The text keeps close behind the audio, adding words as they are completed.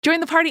Join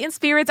the Party and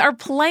Spirits are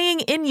playing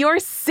in your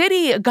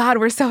city. God,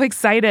 we're so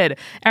excited.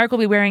 Eric will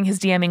be wearing his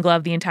DMing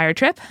glove the entire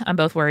trip. I'm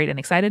both worried and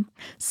excited.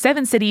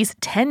 7 cities,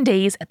 10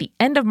 days at the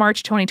end of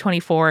March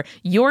 2024.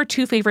 Your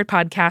 2 favorite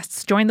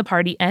podcasts, Join the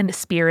Party and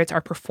Spirits,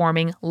 are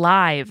performing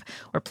live.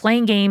 We're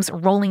playing games,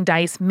 rolling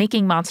dice,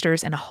 making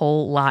monsters, and a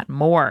whole lot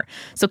more.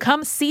 So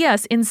come see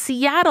us in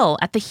Seattle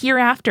at the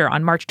Hereafter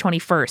on March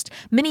 21st,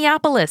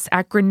 Minneapolis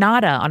at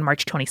Granada on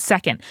March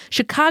 22nd,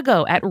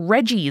 Chicago at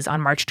Reggie's on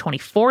March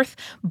 24th,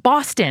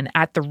 Boston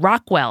at the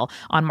Rockwell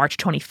on March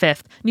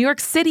 25th, New York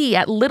City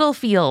at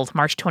Littlefield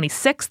March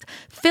 26th,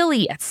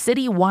 Philly at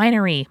City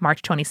Winery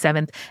March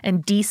 27th,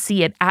 and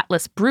DC at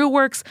Atlas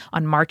Brewworks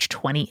on March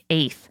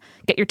 28th.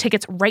 Get your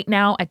tickets right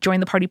now at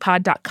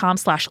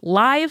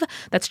jointhepartypod.com/live.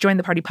 That's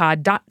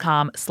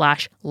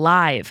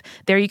jointhepartypod.com/live.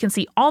 There you can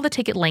see all the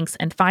ticket links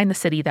and find the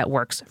city that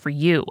works for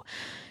you.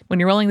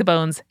 When you're rolling the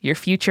bones, your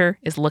future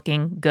is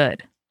looking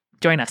good.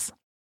 Join us.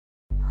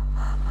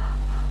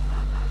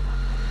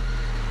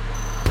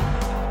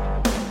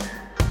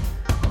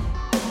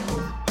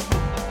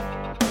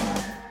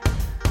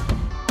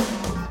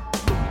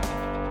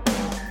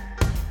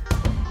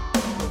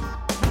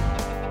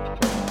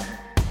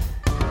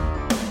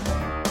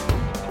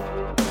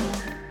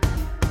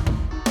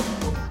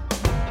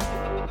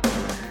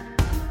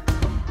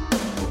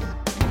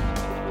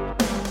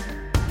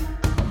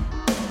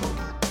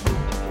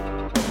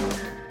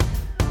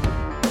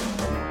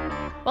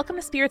 Welcome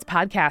to Spirits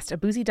Podcast, a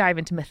boozy dive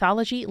into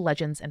mythology,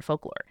 legends, and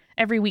folklore.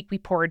 Every week we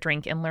pour a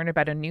drink and learn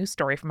about a new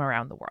story from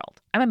around the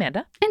world. I'm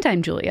Amanda. And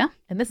I'm Julia.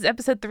 And this is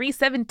episode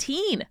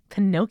 317,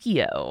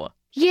 Pinocchio.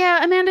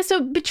 Yeah, Amanda, so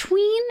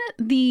between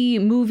the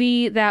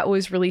movie that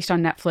was released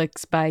on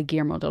Netflix by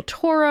Guillermo del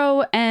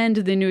Toro and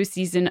the newest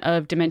season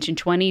of Dimension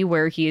 20,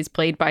 where he is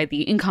played by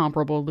the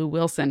incomparable Lou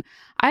Wilson,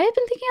 I have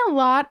been thinking a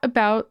lot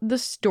about the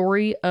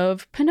story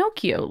of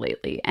Pinocchio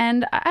lately.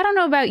 And I don't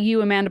know about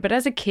you, Amanda, but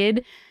as a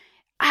kid,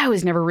 I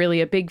was never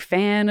really a big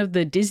fan of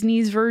the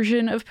Disney's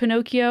version of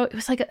Pinocchio. It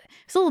was a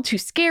little too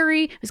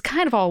scary. It was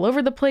kind of all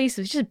over the place.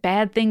 It was just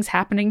bad things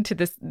happening to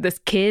this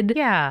kid.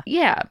 Yeah.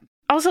 Yeah.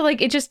 Also,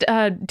 it just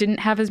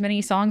didn't have as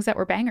many songs that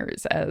were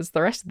bangers as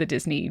the rest of the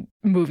Disney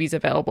movies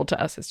available to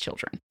us as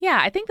children. Yeah,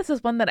 I think this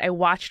is one that I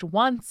watched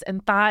once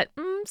and thought,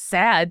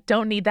 sad,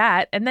 don't need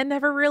that, and then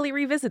never really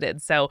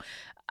revisited. So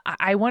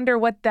I wonder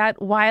what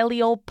that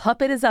wily old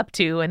puppet is up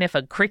to and if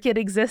a cricket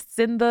exists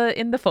in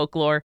the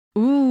folklore.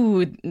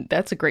 Ooh,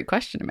 that's a great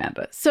question,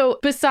 Amanda. So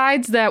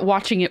besides that,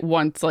 watching it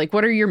once,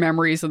 what are your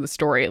memories of the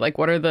story?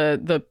 What are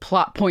the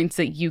plot points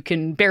that you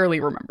can barely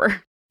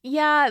remember?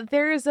 Yeah,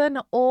 there's an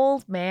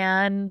old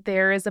man.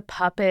 There is a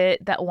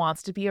puppet that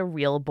wants to be a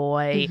real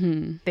boy.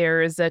 Mm-hmm.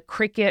 There is a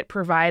cricket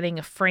providing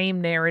a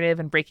frame narrative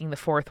and breaking the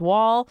fourth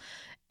wall.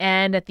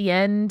 And at the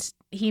end,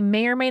 he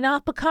may or may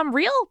not become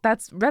real.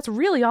 That's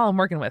really all I'm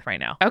working with right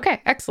now.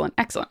 Okay, excellent.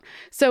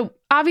 So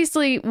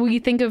obviously we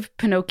think of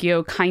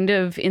Pinocchio kind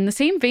of in the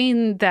same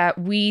vein that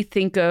we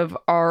think of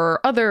our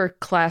other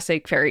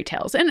classic fairy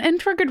tales. And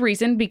for good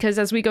reason, because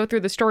as we go through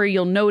the story,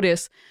 you'll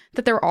notice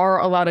that there are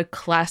a lot of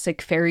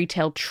classic fairy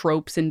tale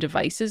tropes and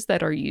devices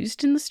that are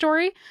used in the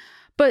story.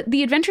 But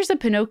The Adventures of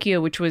Pinocchio,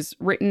 which was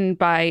written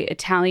by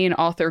Italian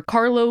author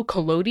Carlo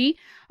Collodi,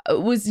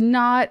 was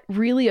not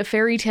really a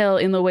fairy tale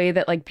in the way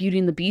that Beauty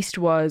and the Beast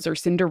was, or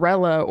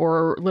Cinderella,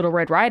 or Little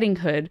Red Riding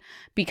Hood,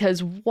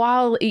 because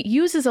while it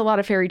uses a lot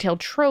of fairy tale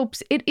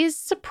tropes, it is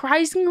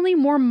surprisingly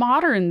more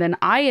modern than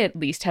I at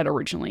least had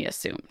originally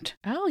assumed.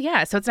 Oh,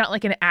 yeah. So it's not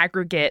like an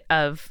aggregate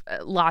of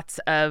lots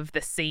of the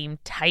same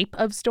type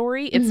of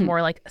story. It's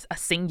more like a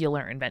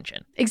singular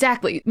invention.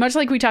 Exactly. Much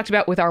like we talked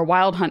about with our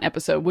Wild Hunt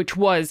episode, which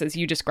was, as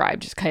you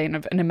described, just kind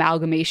of an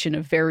amalgamation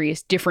of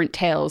various different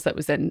tales that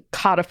was then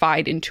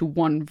codified into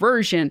one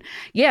version.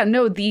 Yeah,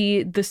 no,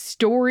 the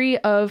story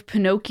of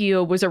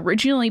Pinocchio was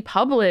originally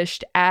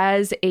published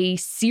as a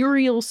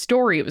serial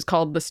story. It was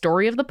called The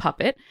Story of the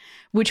Puppet,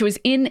 which was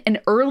in an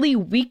early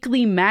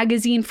weekly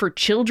magazine for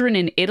children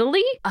in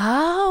Italy.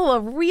 Oh,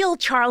 a real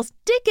Charles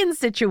Dickens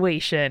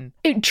situation.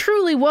 It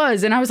truly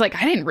was. And I was like,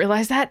 I didn't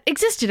realize that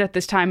existed at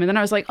this time. And then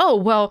I was like, oh,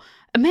 well,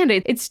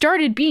 Amanda, it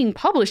started being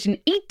published in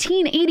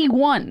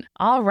 1881.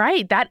 All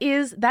right. That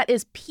is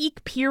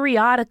peak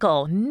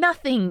periodical.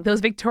 Nothing those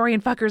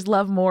Victorian fuckers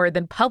love more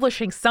than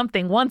publishing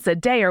something once a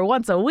day or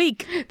once a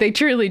week. They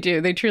truly do.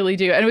 And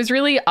it was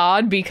really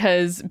odd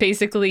because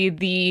basically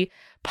the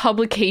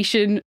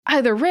publication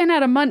either ran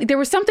out of money. There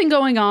was something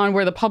going on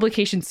where the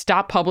publication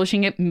stopped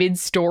publishing it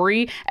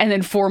mid-story and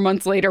then 4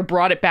 months later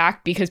brought it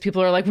back because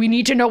people are like, we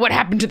need to know what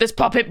happened to this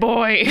puppet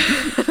boy.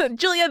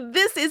 Julia,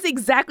 this is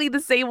exactly the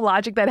same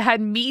logic that had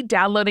me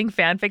downloading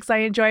fanfics I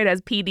enjoyed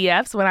as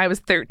PDFs when I was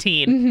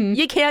 13. Mm-hmm.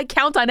 You can't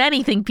count on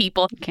anything,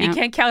 people. You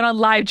can't count on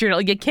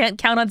LiveJournal. You can't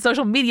count on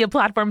social media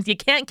platforms. You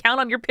can't count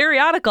on your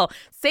periodical.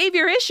 Save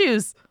your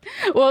issues.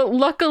 Well,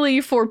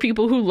 luckily for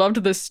people who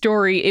loved the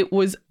story, it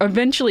was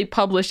eventually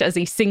published as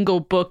a single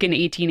book in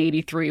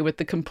 1883 with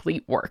the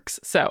complete works.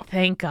 So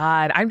thank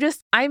God.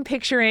 I'm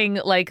picturing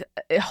like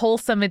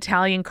wholesome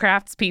Italian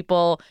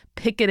craftspeople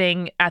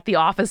picketing at the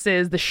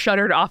offices, the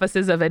shuttered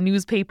offices of a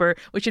newspaper,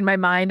 which in my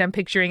mind I'm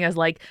picturing as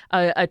like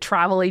a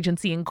travel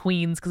agency in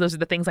Queens, because those are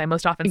the things I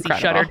most often see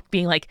shuttered,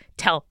 being like,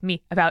 tell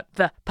me about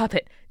the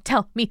puppet.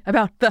 Tell me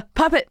about the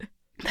puppet.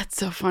 That's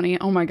so funny.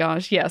 Oh my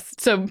gosh. Yes.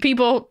 So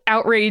people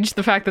outraged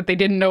the fact that they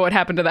didn't know what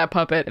happened to that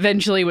puppet.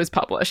 Eventually was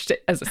published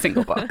as a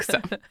single book. So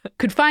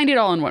could find it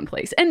all in one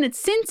place. And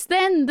since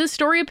then, the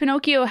story of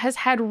Pinocchio has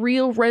had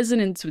real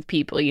resonance with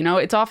people. You know,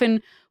 it's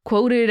often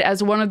quoted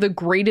as one of the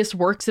greatest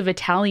works of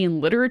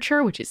Italian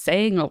literature, which is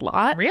saying a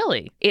lot.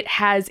 Really? It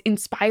has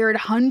inspired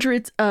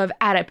hundreds of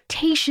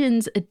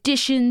adaptations,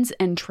 editions,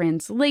 and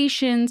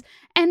translations.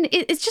 And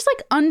it's just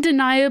like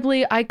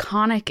undeniably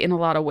iconic in a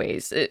lot of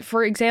ways.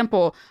 For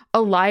example, a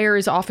liar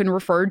is often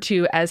referred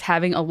to as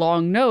having a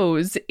long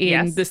nose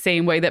in the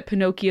same way that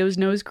Pinocchio's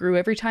nose grew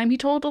every time he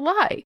told a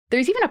lie.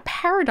 There's even a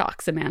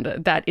paradox, Amanda,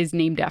 that is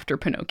named after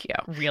Pinocchio.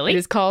 Really? It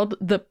is called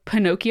the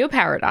Pinocchio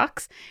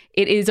paradox.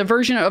 It is a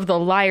version of the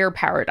liar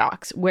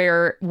paradox,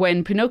 where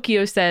when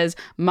Pinocchio says,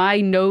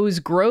 "My nose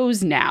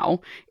grows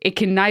now," it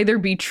can neither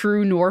be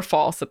true nor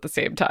false at the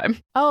same time.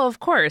 Oh, of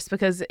course,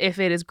 because if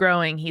it is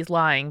growing, he's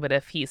lying. But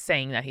if he's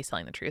saying that, he's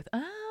telling the truth.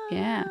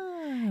 Yeah.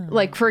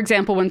 Like, for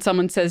example, when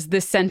someone says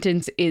this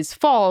sentence is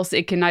false,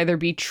 it can neither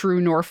be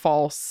true nor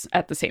false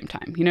at the same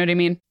time. You know what I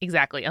mean?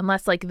 Exactly.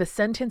 Unless, like, the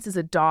sentence is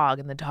a dog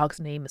and the dog's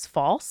name is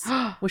false,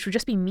 which would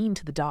just be mean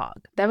to the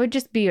dog. That would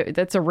just be,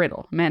 that's a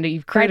riddle. Amanda,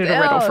 you've created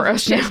a riddle for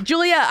us now.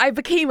 Julia, I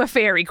became a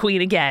fairy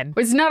queen again.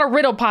 It's not a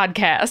riddle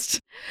podcast.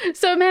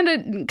 So,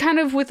 Amanda, kind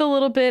of with a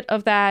little bit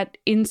of that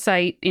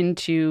insight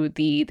into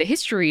the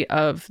history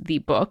of the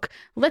book,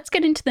 let's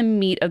get into the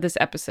meat of this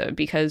episode,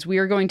 because we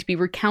are going to be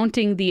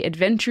recounting the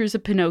adventures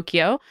of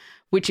Pinocchio,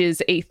 which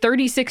is a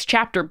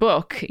 36-chapter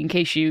book, in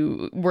case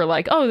you were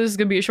like, oh, this is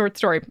going to be a short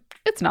story.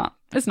 It's not.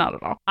 It's not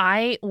at all.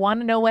 I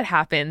want to know what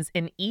happens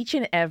in each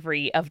and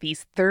every of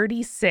these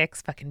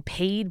 36 fucking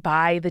paid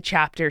by the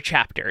chapter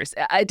chapters.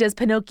 Does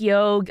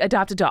Pinocchio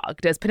adopt a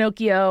dog? Does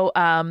Pinocchio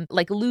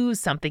lose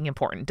something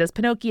important? Does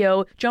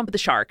Pinocchio jump at the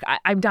shark?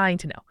 I'm dying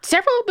to know.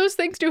 Several of those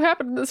things do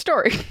happen in the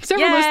story.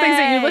 Several of those things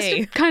that you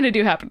listed kind of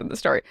do happen in the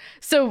story.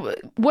 So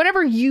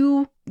whatever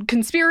you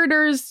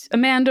conspirators,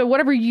 Amanda,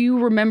 whatever you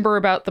remember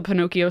about the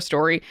Pinocchio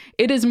story,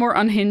 it is more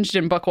unhinged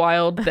and buck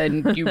wild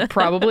than you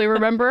probably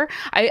remember.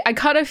 I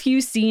cut a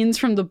few scenes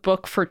from the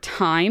book for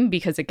time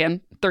because, again,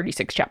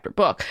 36 chapter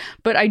book,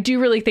 but I do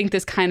really think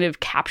this kind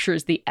of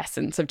captures the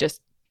essence of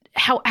just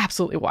how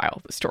absolutely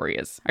wild the story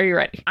is. Are you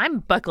ready? I'm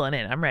buckling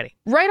in. I'm ready.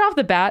 Right off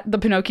the bat, the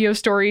Pinocchio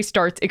story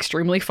starts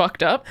extremely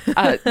fucked up.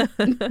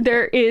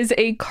 There is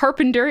a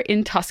carpenter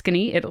in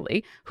Tuscany,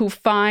 Italy, who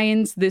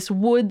finds this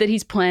wood that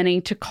he's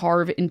planning to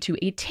carve into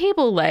a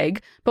table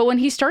leg. But when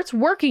he starts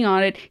working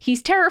on it,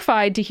 he's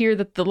terrified to hear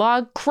that the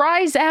log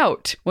cries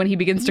out when he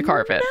begins to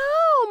carve it.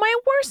 No, my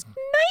worst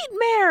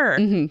nightmare.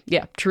 Mm-hmm.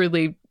 Yeah,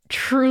 truly,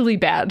 truly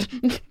bad.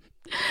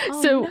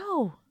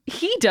 No.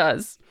 He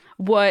does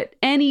what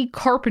any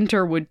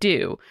carpenter would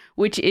do,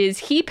 which is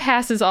he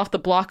passes off the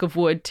block of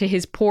wood to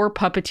his poor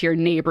puppeteer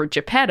neighbor,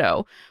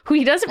 Geppetto, who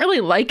he doesn't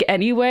really like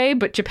anyway,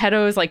 but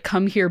Geppetto is like,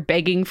 come here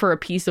begging for a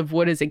piece of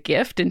wood as a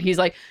gift. And he's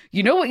like,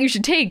 you know what you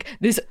should take?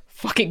 This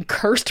fucking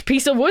cursed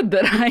piece of wood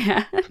that I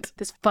had.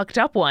 This fucked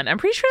up one. I'm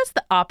pretty sure it's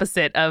the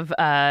opposite of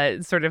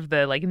sort of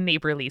the like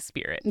neighborly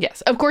spirit.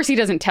 Yes. Of course he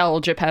doesn't tell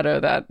Geppetto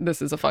that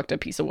this is a fucked up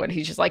piece of wood.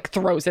 He just like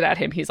throws it at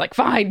him. He's like,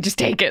 fine, just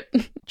take it.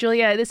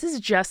 Julia, this is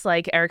just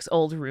like Eric's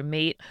old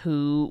roommate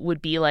who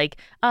would be like,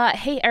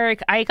 hey,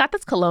 Eric, I got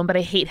this cologne, but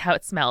I hate how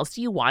it smells.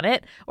 Do you want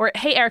it? Or,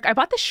 hey, Eric, I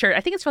bought this shirt. I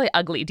think it's really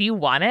ugly. Do you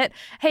want it?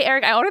 Hey,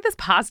 Eric, I ordered this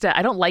pasta.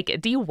 I don't like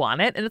it. Do you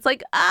want it? And it's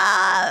like,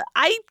 I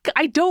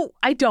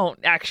don't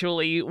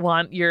actually want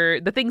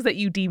the things that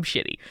you deem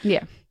shitty.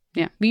 Yeah.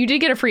 Yeah. You did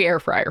get a free air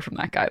fryer from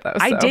that guy, though.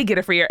 I did get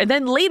a free air. And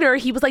then later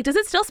he was like, does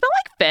it still smell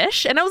like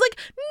fish? And I was like,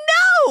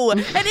 no.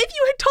 And if you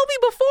had told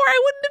me before,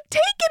 I wouldn't have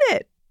taken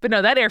it. But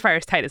no, that air fryer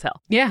is tight as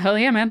hell. Yeah, hell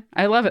yeah, man.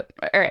 I love it.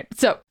 All right.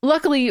 So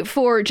luckily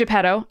for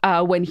Geppetto,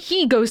 when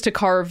he goes to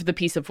carve the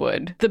piece of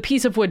wood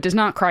does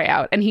not cry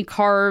out. And he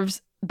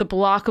carves the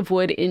block of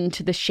wood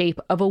into the shape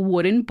of a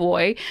wooden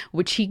boy,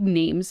 which he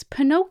names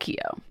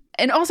Pinocchio.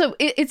 And also,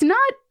 it's not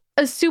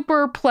a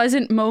super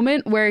pleasant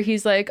moment where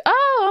he's like,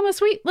 oh, I'm a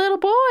sweet little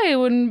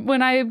boy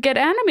when I get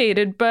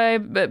animated by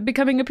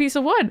becoming a piece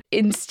of wood.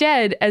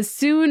 Instead, as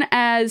soon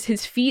as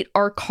his feet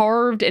are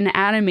carved and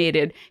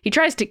animated, he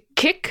tries to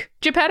kick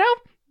Geppetto.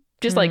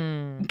 Just like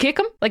kick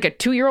him like a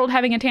 2-year-old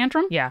having a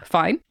tantrum. Yeah.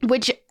 Fine.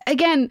 Which,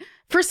 again,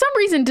 for some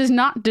reason does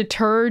not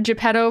deter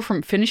Geppetto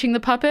from finishing the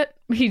puppet.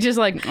 He just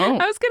like, oh.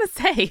 I was going to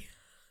say.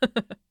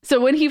 So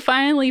when he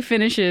finally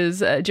finishes,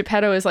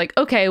 Geppetto is like,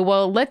 okay,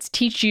 well, let's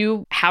teach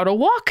you how to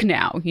walk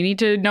now. You need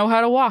to know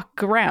how to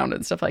walk around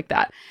and stuff like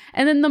that.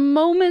 And then the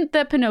moment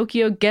that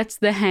Pinocchio gets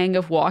the hang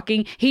of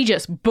walking, he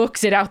just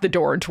books it out the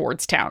door and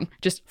towards town,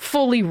 just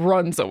fully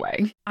runs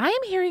away. I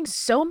am hearing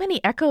so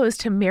many echoes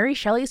to Mary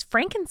Shelley's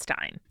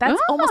Frankenstein.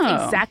 That's almost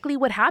exactly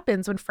what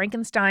happens when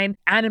Frankenstein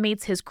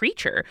animates his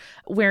creature,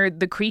 where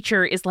the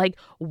creature is like,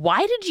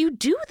 why did you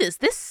do this?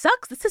 This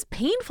sucks. This is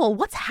painful.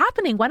 What's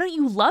happening? Why don't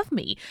you love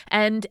me?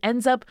 And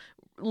ends up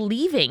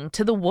leaving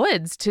to the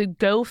woods to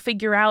go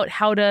figure out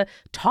how to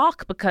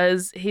talk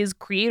because his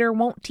creator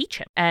won't teach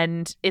him.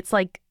 And it's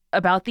like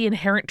about the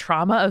inherent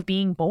trauma of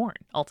being born,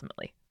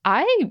 ultimately.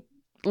 I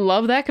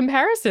love that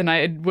comparison.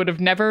 I would have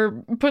never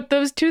put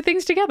those two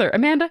things together.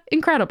 Amanda,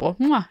 incredible.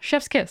 Mwah,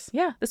 chef's kiss.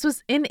 Yeah, this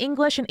was in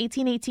English in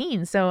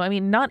 1818. So, I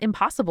mean, not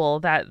impossible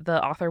that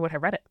the author would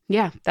have read it.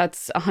 Yeah,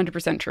 that's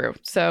 100% true.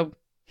 So,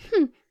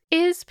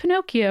 is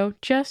Pinocchio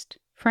just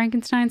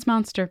Frankenstein's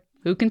monster?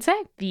 Who can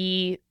say?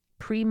 The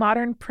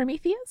pre-modern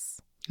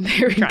Prometheus?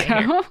 There we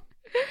go.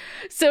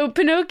 So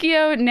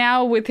Pinocchio,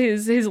 now with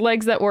his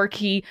legs that work,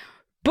 he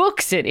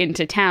books it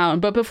into town.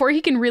 But before he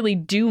can really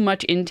do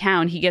much in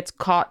town, he gets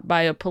caught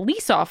by a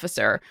police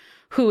officer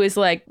who is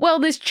like, well,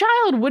 this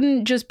child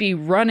wouldn't just be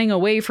running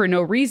away for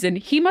no reason.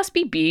 He must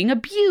be being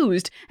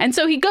abused. And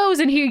so he goes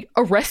and he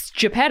arrests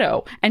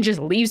Geppetto and just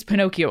leaves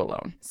Pinocchio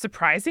alone.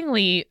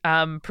 Surprisingly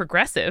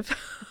progressive.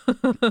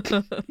 Oddly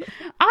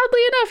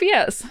enough,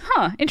 yes.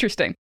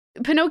 Interesting.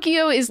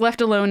 Pinocchio is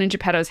left alone in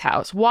Geppetto's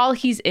house. While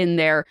he's in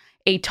there,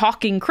 a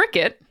talking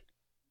cricket,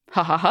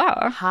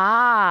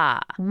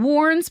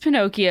 warns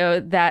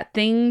Pinocchio that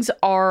things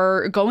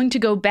are going to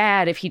go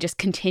bad if he just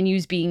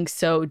continues being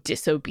so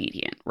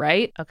disobedient,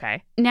 right?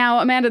 Okay. Now,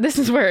 Amanda, this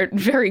is where it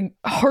very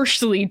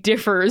harshly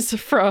differs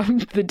from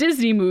the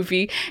Disney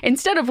movie.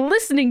 Instead of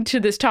listening to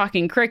this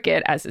talking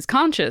cricket as his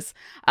conscience,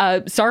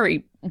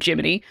 sorry,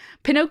 Jiminy,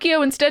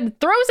 Pinocchio instead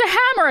throws a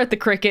hammer at the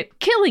cricket,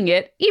 killing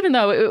it, even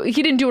though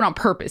he didn't do it on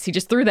purpose. He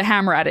just threw the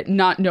hammer at it,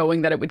 not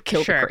knowing that it would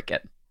kill the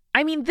cricket.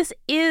 I mean, this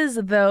is,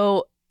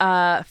 though,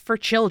 for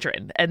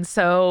children. And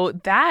so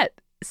that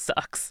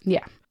sucks.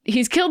 Yeah.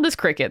 He's killed this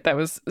cricket that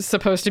was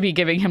supposed to be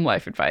giving him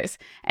life advice.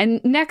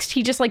 And next,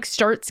 he just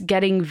starts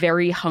getting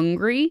very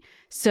hungry.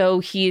 So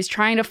he's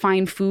trying to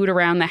find food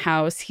around the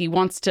house. He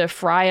wants to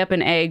fry up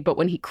an egg, but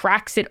when he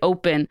cracks it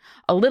open,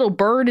 a little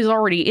bird is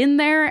already in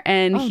there.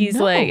 And and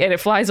it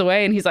flies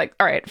away. And he's like,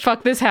 all right,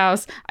 fuck this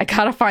house. I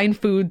gotta find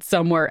food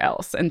somewhere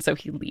else. And so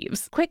he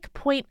leaves. Quick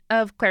point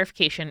of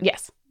clarification.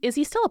 Yes. Is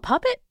he still a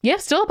puppet? Yeah,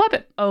 still a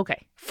puppet.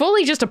 Okay.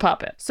 Fully just a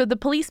puppet. So the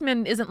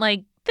policeman isn't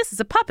like, this is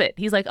a puppet.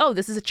 He's like, oh,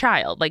 this is a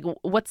child. Like,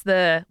 what's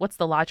the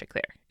logic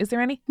there? Is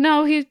there any?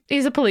 No,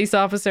 he's a police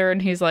officer,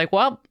 and he's like,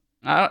 well,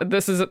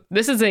 this is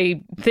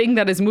a thing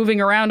that is moving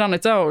around on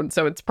its own,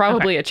 so it's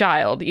probably a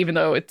child, even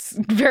though it's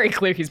very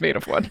clear he's made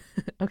of one.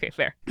 Okay,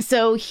 fair.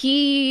 So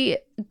he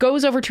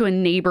goes over to a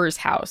neighbor's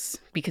house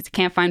because he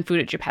can't find food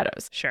at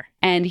Geppetto's. Sure.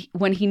 And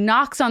when he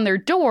knocks on their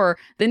door,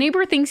 the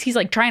neighbor thinks he's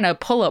trying to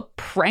pull a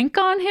prank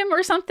on him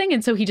or something.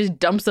 And so he just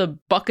dumps a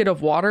bucket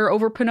of water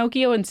over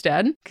Pinocchio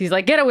instead. He's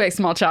like, get away,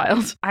 small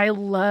child. I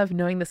love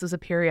knowing this is a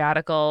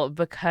periodical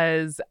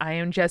because I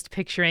am just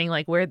picturing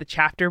where the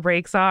chapter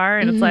breaks are.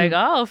 And it's like, oh,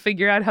 I'll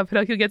figure out how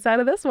Pinocchio gets out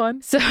of this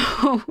one. So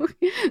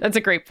that's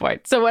a great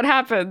point. So what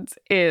happens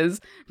is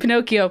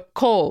Pinocchio,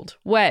 cold,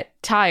 wet,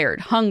 tired,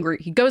 hungry.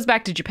 He goes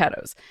back to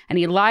Geppetto's and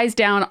he lies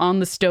down on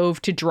the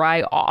stove to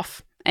dry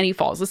off and he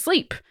falls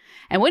asleep.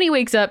 And when he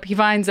wakes up, he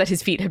finds that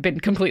his feet have been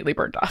completely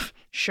burned off.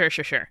 Sure.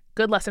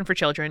 Good lesson for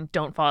children.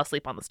 Don't fall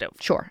asleep on the stove.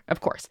 Sure,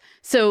 of course.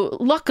 So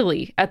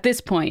luckily, at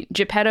this point,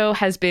 Geppetto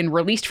has been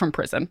released from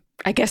prison.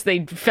 I guess they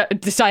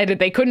decided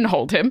they couldn't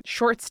hold him.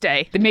 Short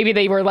stay. Maybe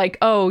they were like,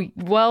 oh,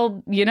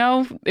 well,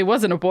 it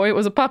wasn't a boy, it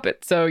was a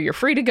puppet, so you're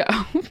free to go.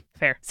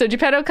 Fair. So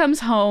Geppetto comes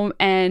home,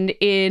 and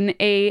in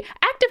a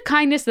act of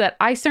kindness that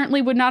I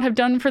certainly would not have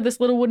done for this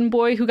little wooden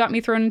boy who got me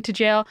thrown into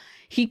jail,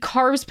 he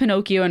carves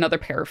Pinocchio another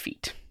pair of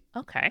feet.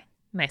 Okay.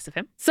 Nice of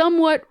him.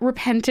 Somewhat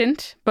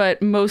repentant,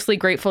 but mostly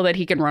grateful that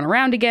he can run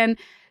around again,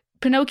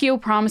 Pinocchio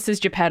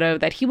promises Geppetto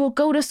that he will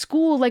go to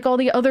school like all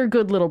the other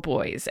good little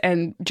boys.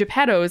 And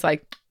Geppetto is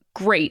like,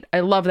 great,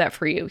 I love that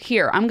for you.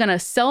 Here, I'm going to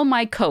sell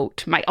my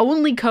coat, my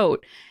only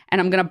coat, and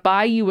I'm going to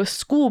buy you a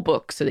school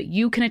book so that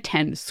you can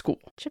attend school.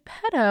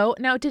 Geppetto,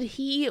 now, did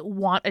he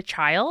want a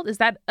child? Is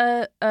that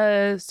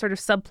a sort of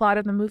subplot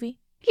of the movie?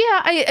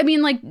 Yeah, I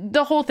mean,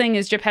 the whole thing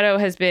is Geppetto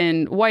has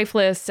been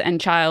wifeless and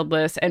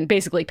childless and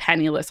basically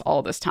penniless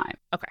all this time.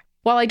 Okay.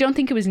 While I don't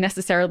think it was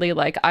necessarily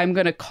I'm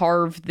going to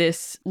carve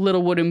this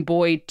little wooden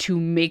boy to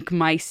make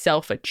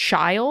myself a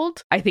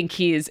child, I think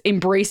he is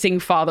embracing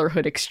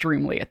fatherhood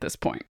extremely at this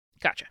point.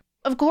 Gotcha.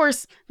 Of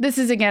course, this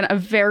is, again, a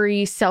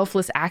very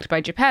selfless act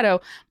by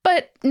Geppetto,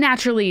 but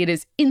naturally it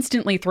is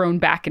instantly thrown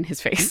back in his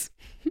face.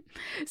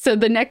 So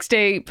the next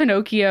day,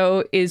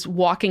 Pinocchio is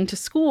walking to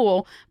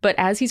school, but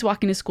as he's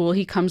walking to school,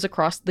 he comes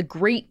across the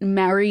Great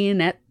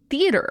Marionette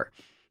Theater.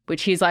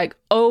 which he's like,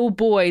 oh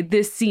boy,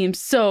 this seems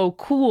so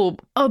cool.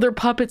 Other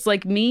puppets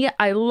like me,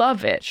 I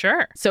love it.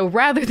 Sure. So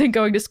rather than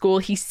going to school,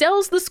 he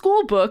sells the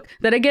school book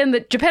that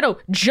Geppetto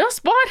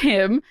just bought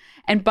him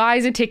and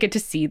buys a ticket to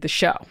see the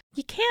show.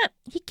 You can't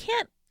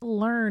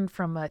learn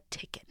from a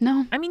ticket.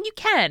 No. I mean, you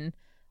can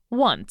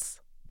once,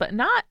 but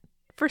not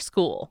for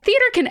school.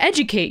 Theater can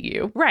educate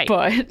you. Right.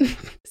 But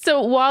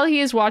so while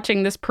he is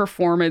watching this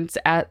performance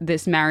at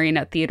this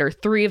marionette theater,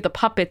 3 of the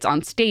puppets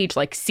on stage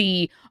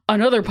see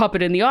another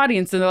puppet in the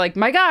audience and they're like,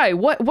 my guy,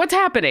 what's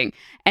happening?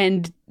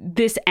 And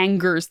this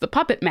angers the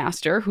puppet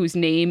master, whose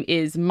name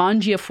is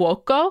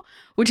Mangiafuoco,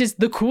 which is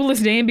the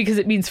coolest name because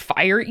it means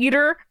fire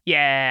eater.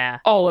 Yeah.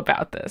 All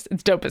about this.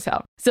 It's dope as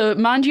hell. So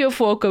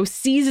Mangiafuoco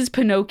seizes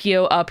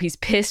Pinocchio up. He's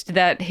pissed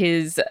that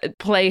his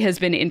play has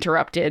been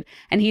interrupted,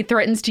 and he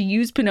threatens to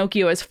use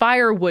Pinocchio as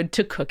firewood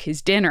to cook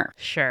his dinner.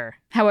 Sure.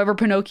 However,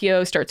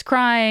 Pinocchio starts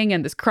crying,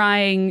 and this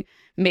crying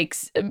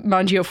makes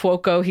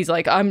Mangiafuoco, he's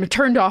like, I'm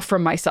turned off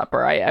from my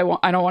supper. I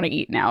don't want to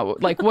eat now.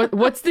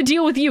 What's the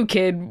deal with you,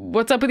 kid?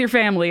 What's up with your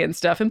family and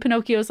stuff? And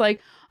Pinocchio's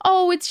like,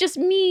 oh, it's just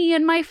me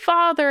and my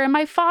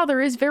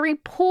father is very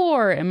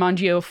poor. And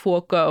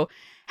Mangiafuoco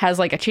has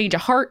a change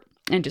of heart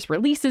and just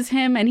releases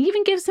him, and he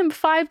even gives him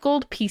 5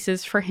 gold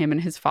pieces for him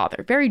and his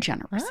father. Very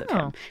generous of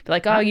him.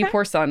 Like, oh, okay. You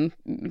poor son,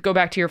 go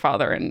back to your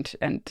father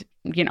and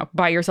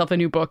buy yourself a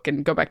new book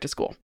and go back to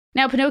school.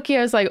 Now,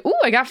 Pinocchio is like, ooh,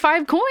 I got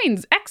 5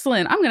 coins.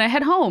 Excellent. I'm going to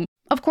head home.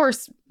 Of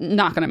course,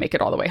 not going to make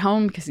it all the way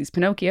home because he's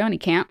Pinocchio and he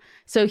can't.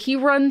 So he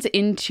runs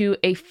into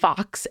a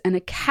fox and a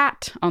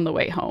cat on the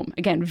way home.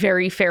 Again,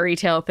 very fairy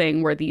tale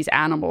thing where these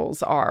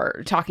animals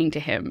are talking to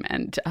him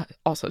and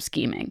also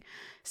scheming.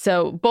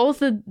 So both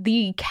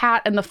the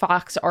cat and the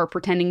fox are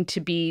pretending to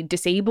be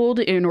disabled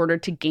in order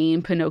to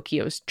gain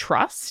Pinocchio's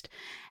trust.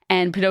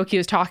 And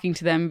Pinocchio's talking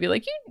to them and be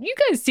like, you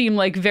guys seem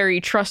like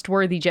very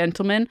trustworthy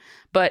gentlemen.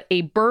 But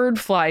a bird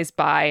flies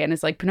by and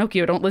is like,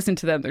 Pinocchio, don't listen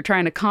to them. They're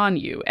trying to con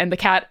you. And the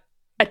cat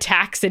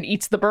attacks and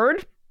eats the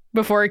bird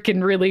before it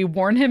can really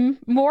warn him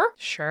more.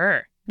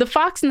 Sure. The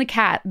fox and the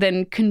cat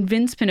then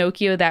convince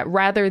Pinocchio that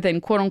rather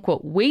than quote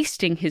unquote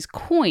wasting his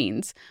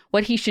coins,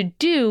 what he should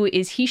do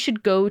is he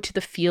should go to the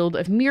Field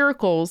of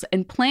Miracles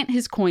and plant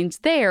his coins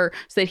there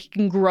so that he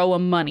can grow a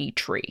money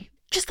tree.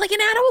 Just like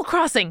in Animal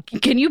Crossing.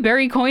 Can you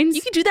bury coins?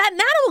 You can do that in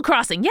Animal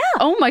Crossing, yeah.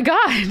 Oh my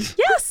God.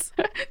 Yes.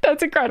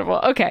 That's incredible.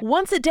 Okay.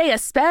 Once a day, a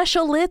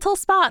special little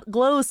spot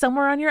glows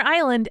somewhere on your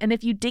island, and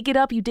if you dig it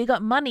up, you dig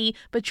up money.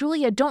 But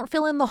Julia, don't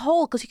fill in the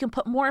hole because you can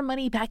put more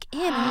money back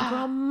in and you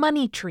grow a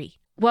money tree.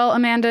 Well,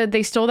 Amanda,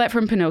 they stole that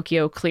from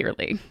Pinocchio,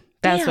 clearly.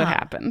 That's what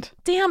happened.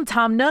 Damn,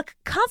 Tom Nook.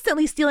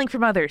 Constantly stealing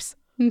from others.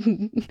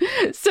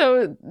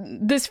 So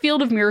this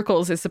Field of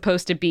Miracles is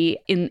supposed to be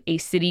in a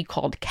city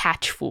called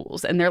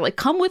Catchfools. And they're like,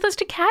 come with us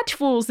to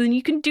Catchfools and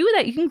you can do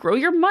that. You can grow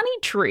your money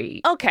tree.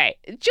 Okay,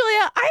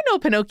 Julia, I know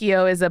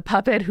Pinocchio is a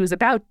puppet who's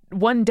about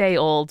 1 day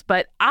old,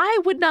 but I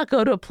would not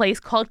go to a place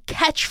called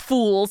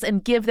Catchfools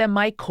and give them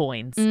my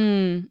coins.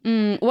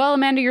 Well,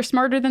 Amanda, you're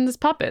smarter than this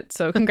puppet.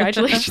 So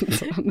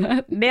congratulations on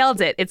that. Nailed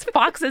it. It's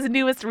Fox's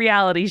newest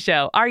reality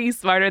show. Are you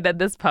smarter than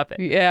this puppet?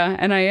 Yeah,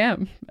 and I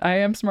am. I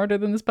am smarter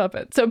than this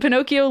puppet. So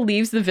Pinocchio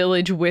leaves the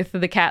village with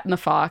the cat and the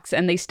fox,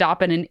 and they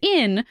stop at an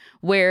inn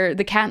where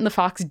the cat and the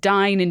fox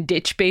dine and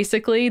ditch,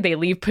 basically. They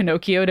leave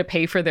Pinocchio to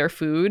pay for their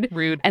food.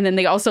 Rude. And then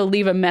they also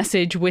leave a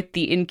message with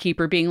the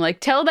innkeeper being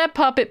like, tell that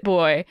puppet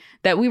boy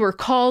that we were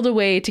called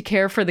away to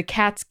care for the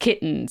cat's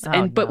kittens.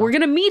 But we're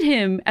going to meet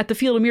him at the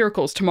Field of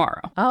Miracles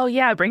tomorrow. Oh,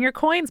 yeah. Bring your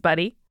coins,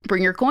 buddy.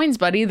 Bring your coins,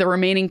 buddy, the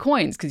remaining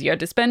coins, because you had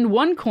to spend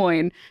 1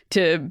 coin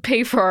to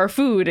pay for our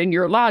food and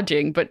your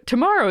lodging. But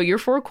tomorrow, your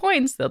 4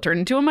 coins, they'll turn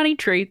into a money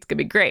tree. It's going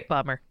to be great.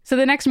 Bummer. So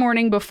the next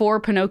morning,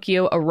 before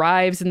Pinocchio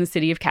arrives in the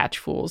city of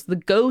Catchfools, the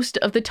ghost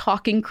of the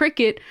talking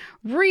cricket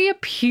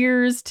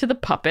reappears to the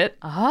puppet.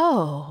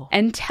 Oh.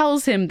 And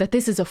tells him that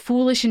this is a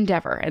foolish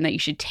endeavor and that you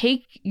should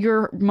take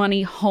your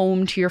money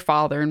home to your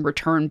father and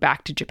return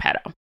back to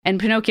Geppetto. And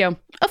Pinocchio,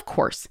 of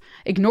course,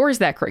 ignores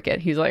that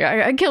cricket. He's like,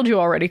 I killed you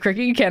already,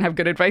 cricket. You can't have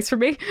good advice for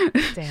me.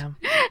 Damn.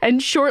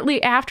 And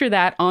shortly after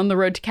that, on the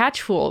road to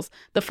Catchfools,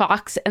 the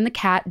fox and the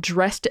cat,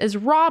 dressed as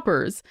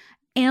robbers,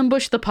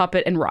 ambush the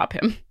puppet and rob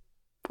him.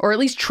 Or at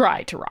least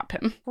try to rob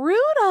him.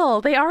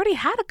 Brutal. They already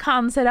had a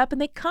con set up and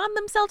they conned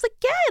themselves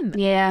again.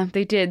 Yeah,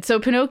 they did. So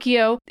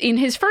Pinocchio, in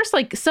his first,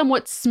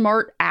 somewhat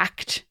smart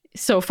act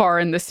so far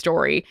in the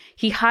story,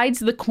 he hides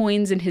the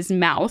coins in his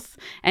mouth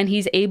and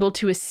he's able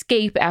to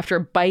escape after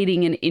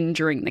biting and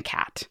injuring the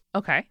cat.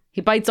 Okay. He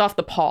bites off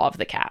the paw of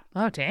the cat.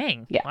 Oh,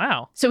 dang. Yeah.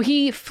 Wow. So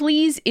he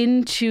flees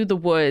into the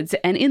woods,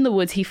 and in the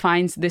woods he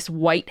finds this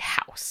white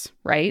house,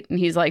 right? And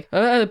he's like,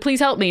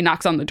 please help me,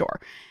 knocks on the door.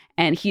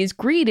 And he is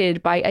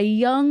greeted by a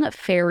young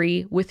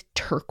fairy with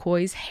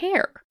turquoise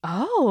hair.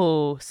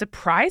 Oh,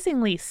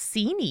 surprisingly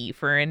sceney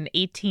for an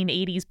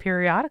 1880s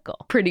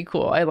periodical. Pretty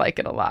cool. I like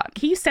it a lot.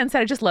 Can you sense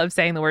that I just love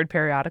saying the word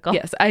periodical?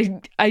 Yes,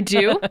 I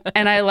do.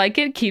 And I like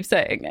it. Keep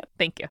saying it.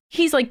 Thank you.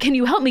 He's like, can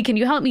you help me? Can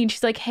you help me? And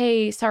she's like,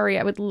 hey, sorry,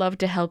 I would love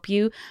to help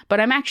you, but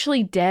I'm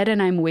actually dead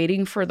and I'm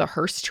waiting for the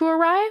hearse to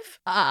arrive.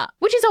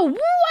 Which is a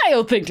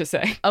wild thing to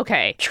say.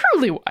 Okay.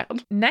 Truly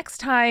wild. Next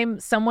time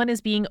someone is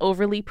being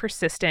overly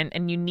persistent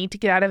and you need to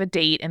get out of a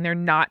date and they're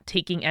not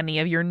taking any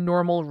of your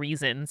normal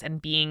reasons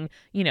and being,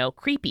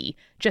 creepy,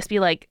 just be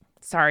like,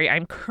 sorry,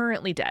 I'm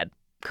currently dead.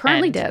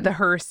 Currently dead. The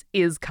hearse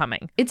is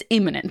coming. It's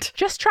imminent.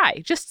 Just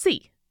try. Just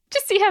see.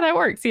 Just see how that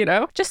works,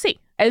 Just see.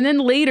 And then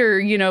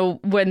later,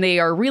 when they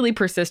are really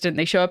persistent,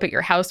 they show up at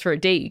your house for a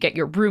date. You get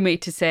your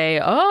roommate to say,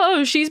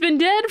 oh, she's been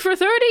dead for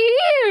 30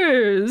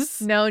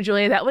 years. No,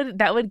 Julia,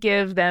 that would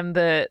give them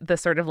the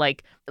sort of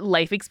like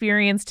life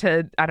experience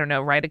to, I don't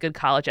know, write a good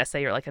college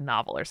essay or like a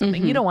novel or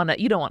something. You don't want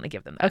to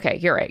give them that. Okay,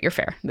 you're right. You're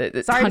fair.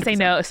 Sorry to say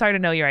no. Sorry to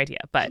know your idea,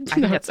 but I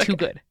think that's too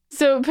good.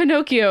 So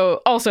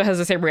Pinocchio also has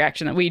the same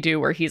reaction that we do,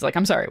 where he's like,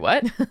 I'm sorry,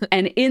 what?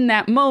 And in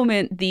that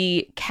moment,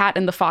 the cat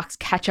and the fox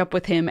catch up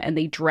with him and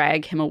they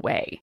drag him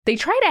away. They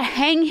try to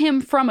hang him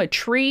from a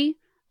tree,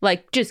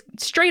 like just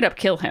straight up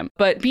kill him.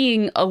 But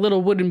being a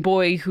little wooden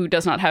boy who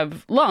does not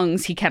have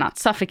lungs, he cannot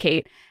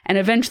suffocate. And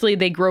eventually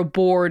they grow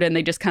bored and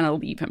they just kind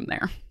of leave him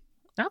there.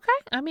 Okay.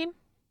 I mean,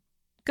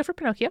 good for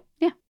Pinocchio.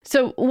 Yeah.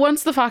 So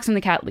once the fox and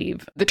the cat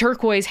leave, the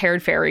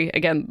turquoise-haired fairy,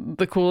 again,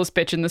 the coolest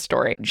bitch in the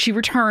story, she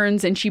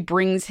returns and she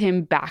brings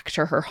him back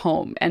to her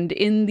home. And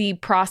in the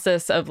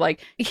process of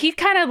he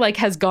kind of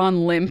has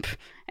gone limp.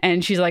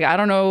 And she's like, I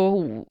don't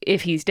know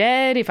if he's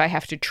dead, if I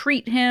have to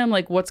treat him,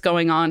 what's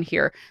going on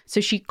here.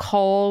 So she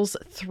calls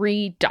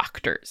 3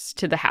 doctors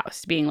to the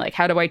house, being like,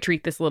 how do I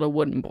treat this little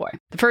wooden boy?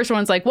 The first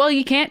one's like, well,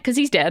 you can't because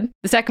he's dead.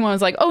 The second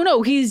one's like, oh,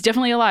 no, he's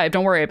definitely alive.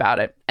 Don't worry about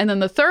it. And then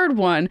the third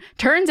one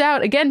turns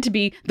out, again, to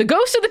be the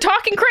ghost of the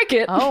talking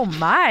cricket. Oh,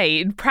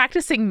 my.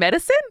 Practicing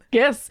medicine?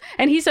 Yes.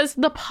 And he says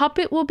the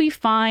puppet will be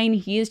fine.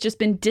 He has just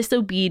been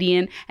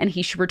disobedient and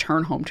he should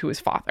return home to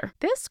his father.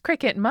 This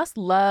cricket must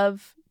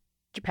love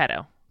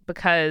Geppetto.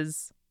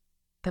 Because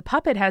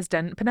Pinocchio has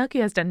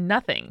done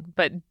nothing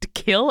but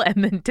kill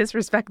and then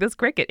disrespect this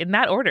cricket in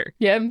that order.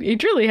 Yeah, he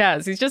truly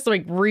has. He's just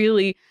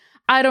really,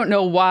 I don't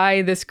know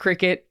why this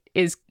cricket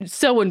is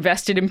so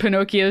invested in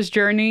Pinocchio's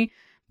journey,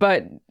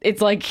 but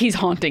it's like he's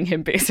haunting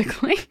him,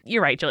 basically.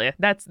 You're right, Julia.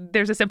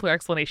 There's a simpler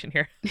explanation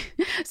here.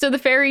 So the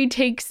fairy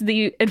takes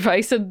the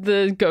advice of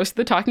the ghost of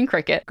the talking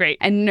cricket. Great.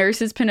 And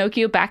nurses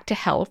Pinocchio back to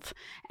health.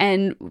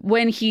 And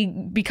when he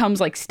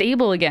becomes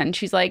stable again,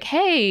 she's like,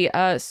 hey,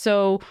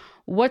 so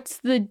what's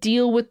the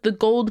deal with the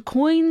gold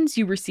coins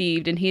you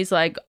received? And he's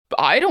like,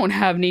 I don't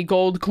have any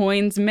gold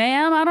coins,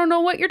 ma'am. I don't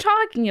know what you're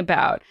talking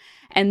about.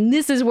 And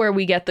this is where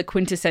we get the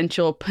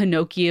quintessential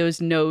Pinocchio's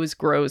nose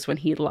grows when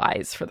he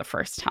lies for the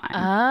first time.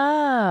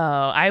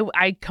 Oh,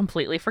 I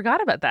completely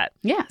forgot about that.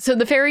 Yeah. So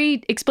the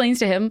fairy explains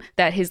to him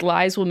that his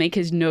lies will make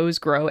his nose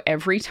grow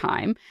every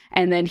time.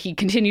 And then he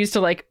continues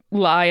to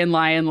lie and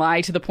lie and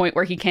lie to the point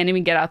where he can't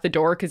even get out the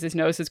door because his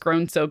nose has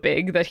grown so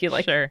big that he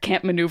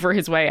can't maneuver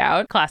his way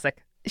out.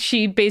 Classic.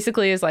 She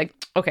basically is like,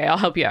 okay, I'll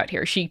help you out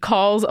here. She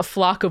calls a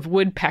flock of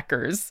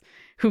woodpeckers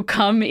who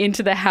come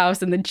into the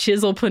house and then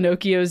chisel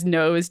Pinocchio's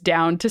nose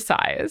down to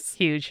size.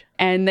 Huge.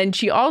 And then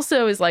she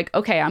also is like,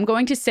 okay, I'm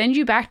going to send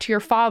you back to your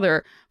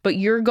father, but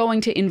you're going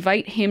to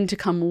invite him to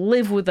come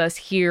live with us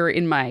here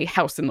in my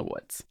house in the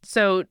woods.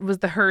 So was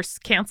the hearse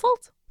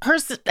canceled?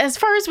 As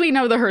far as we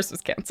know, the hearse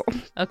was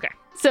canceled. Okay.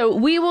 So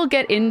we will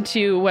get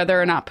into whether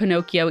or not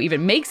Pinocchio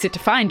even makes it to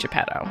find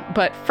Geppetto.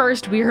 But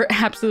first, we are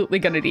absolutely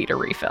going to need a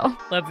refill.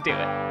 Let's do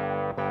it.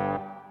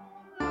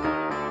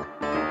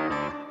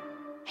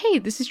 Hey,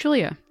 this is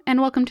Julia,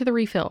 and welcome to The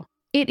Refill.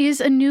 It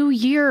is a new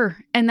year,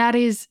 and that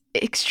is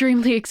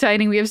extremely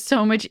exciting. We have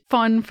so much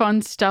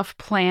fun stuff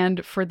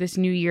planned for this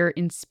new year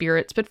in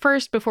spirits. But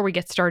first, before we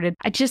get started,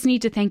 I just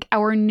need to thank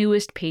our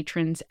newest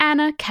patrons,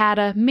 Anna,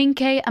 Kata,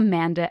 Minke,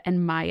 Amanda,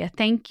 and Maya.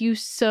 Thank you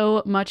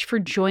so much for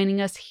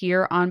joining us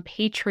here on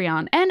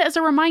Patreon. And as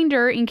a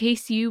reminder, in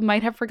case you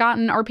might have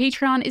forgotten, our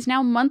Patreon is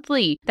now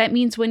monthly. That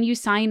means when you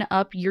sign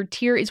up, your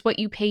tier is what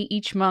you pay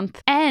each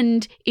month.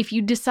 And if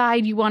you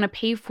decide you want to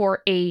pay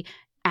for a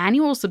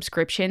annual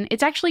subscription,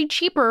 it's actually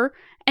cheaper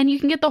and you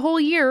can get the whole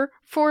year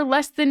for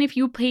less than if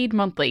you paid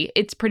monthly.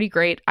 It's pretty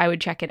great. I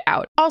would check it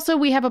out. Also,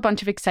 we have a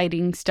bunch of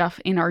exciting stuff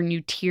in our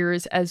new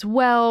tiers as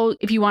well.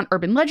 If you want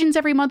Urban Legends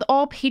every month,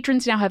 all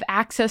patrons now have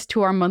access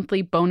to our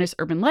monthly bonus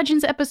Urban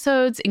Legends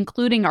episodes,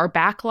 including our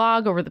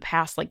backlog over the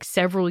past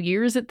several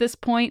years at this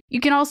point. You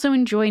can also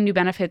enjoy new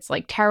benefits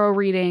like tarot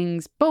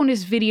readings,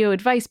 bonus video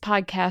advice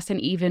podcasts,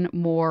 and even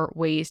more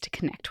ways to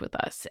connect with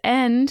us.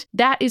 And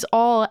that is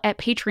all at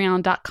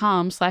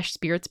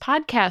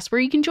patreon.com/spiritspodcast,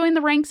 where you can join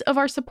the ranks of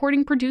our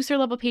supporting producer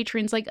level patrons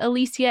patrons like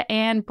Alicia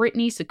Ann,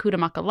 Brittany, Sakuda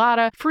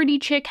Makalata, Fruity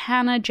Chick,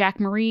 Hannah, Jack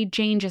Marie,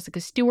 Jane, Jessica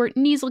Stewart,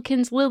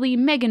 Nieselkins, Lily,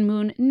 Megan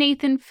Moon,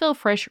 Nathan, Phil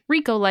Fresh,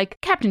 Rico Like,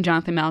 Captain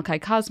Jonathan Malachi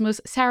Cosmos,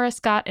 Sarah,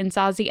 Scott, and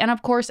Zazie, and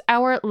of course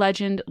our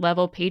legend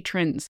level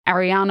patrons,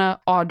 Ariana,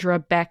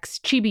 Audra, Bex,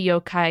 Chibi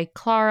Yokai,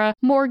 Clara,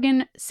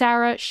 Morgan,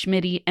 Sarah,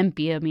 Schmitty, and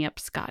Beam Me Up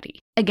Scotty.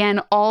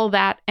 Again, all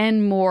that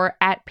and more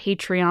at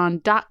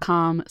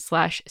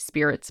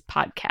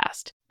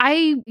patreon.com/spiritspodcast.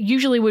 I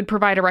usually would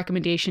provide a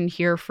recommendation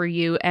here for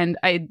you, and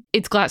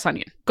it's Glass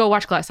Onion. Go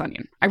watch Glass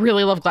Onion. I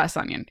really love Glass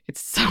Onion.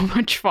 It's so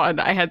much fun.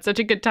 I had such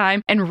a good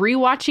time, and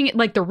rewatching it,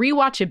 like the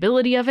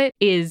rewatchability of it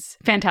is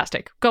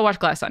fantastic. Go watch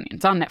Glass Onion.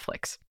 It's on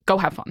Netflix. Go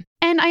have fun.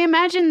 And I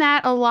imagine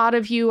that a lot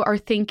of you are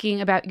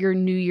thinking about your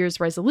New Year's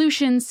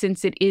resolutions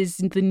since it is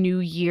the new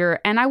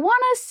year. And I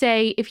want to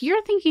say, if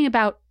you're thinking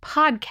about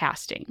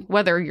podcasting,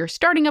 whether you're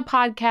starting a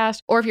podcast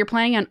or if you're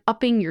planning on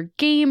upping your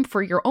game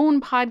for your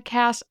own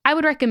podcast, I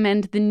would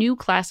recommend the new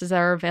classes that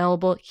are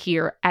available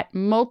here at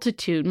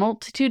Multitude.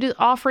 Multitude is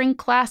offering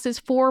classes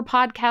for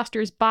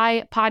podcasters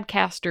by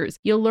podcasters.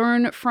 You'll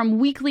learn from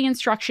weekly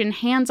instruction,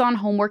 hands-on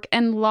homework,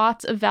 and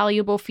lots of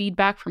valuable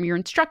feedback from your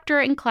instructor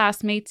and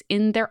classmates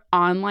in their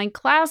online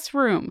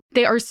classroom.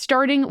 They are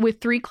starting with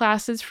 3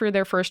 classes for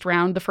their first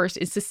round. The first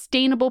is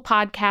Sustainable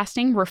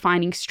Podcasting,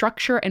 Refining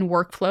Structure and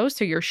Workflow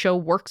so your show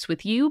works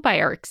with you by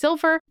Eric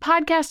Silver,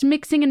 Podcast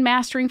Mixing and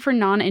Mastering for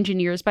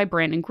Non-Engineers by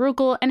Brandon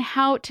Grugel, and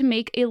How to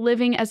Make a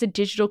Living as a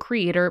Digital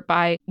Creator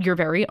by your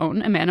very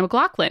own Amanda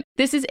McLaughlin.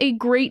 This is a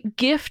great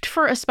gift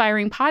for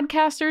aspiring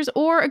podcasters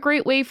or a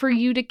great way for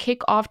you to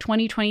kick off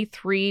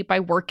 2023 by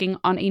working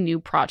on a new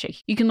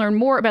project. You can learn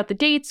more about the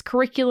dates,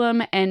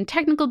 curriculum, and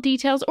technical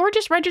details, or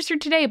just register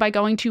today by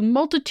going to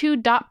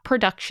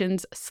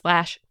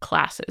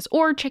multitude.productions/classes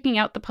or checking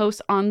out the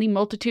posts on the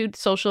Multitude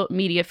social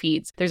media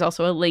feeds. There's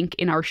also a link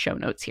in our show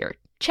notes here.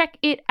 Check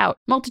it out,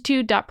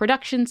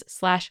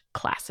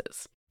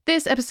 multitude.productions/classes.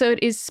 This episode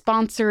is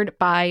sponsored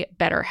by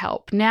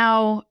BetterHelp.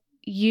 Now,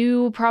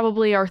 you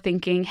probably are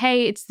thinking,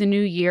 hey, it's the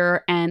new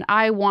year and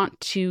I want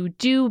to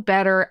do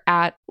better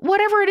at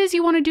whatever it is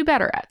you want to do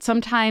better at.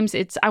 Sometimes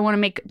it's, I want to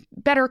make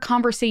better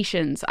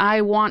conversations.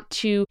 I want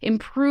to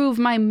improve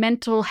my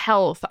mental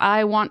health.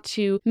 I want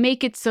to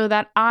make it so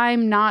that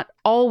I'm not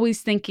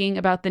always thinking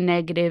about the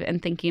negative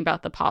and thinking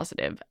about the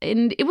positive.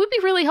 And it would be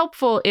really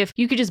helpful if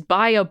you could just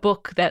buy a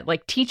book that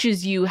like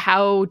teaches you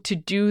how to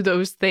do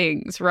those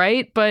things,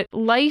 right? But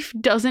life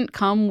doesn't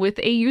come with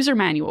a user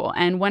manual.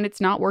 And when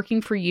it's not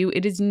working for you,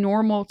 it is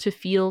normal to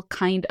feel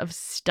kind of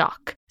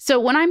stuck. So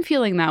when I'm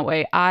feeling that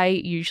way, I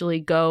usually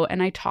go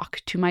and I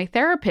talk to my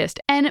therapist.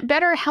 And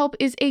BetterHelp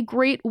is a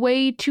great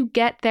way to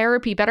get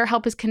therapy.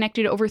 BetterHelp has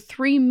connected over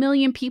 3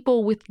 million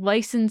people with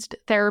licensed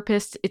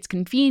therapists. It's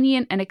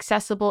convenient and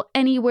accessible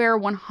anywhere,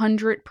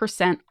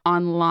 100%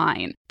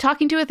 online.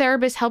 Talking to a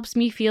therapist helps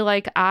me feel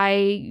like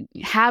I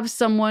have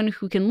someone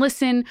who can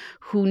listen,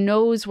 who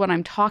knows what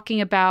I'm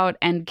talking about,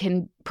 and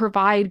can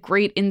provide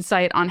great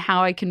insight on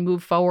how I can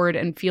move forward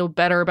and feel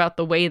better about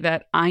the way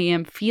that I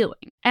am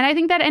feeling. And I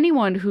think that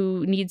anyone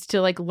who needs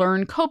to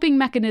learn coping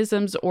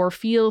mechanisms or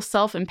feel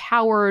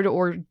self-empowered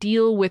or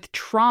deal with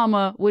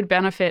trauma would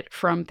benefit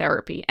from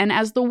therapy. And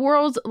as the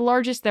world's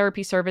largest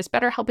therapy service,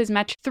 BetterHelp has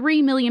matched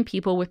 3 million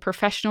people with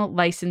professional,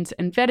 licensed,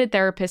 and vetted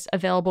therapists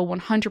available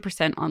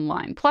 100%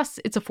 online. Plus,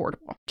 it's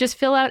affordable. Just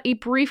fill out a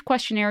brief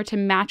questionnaire to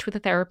match with a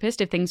therapist.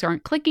 If things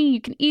aren't clicking,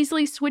 you can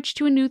easily switch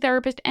to a new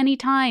therapist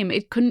anytime.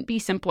 It couldn't be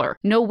simpler.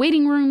 No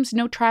waiting rooms,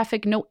 no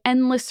traffic, no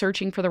endless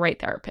searching for the right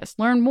therapist.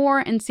 Learn more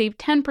and save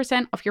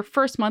 10% off your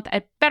first month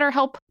at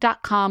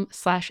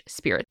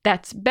betterhelp.com/spirit.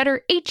 That's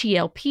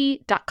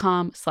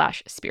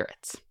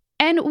betterhelp.com/spirits.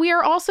 And we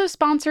are also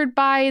sponsored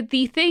by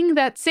the thing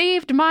that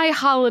saved my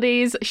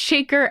holidays,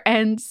 Shaker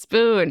and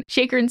Spoon.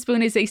 Shaker and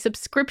Spoon is a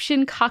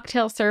subscription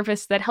cocktail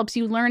service that helps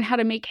you learn how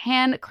to make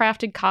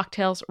handcrafted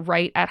cocktails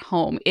right at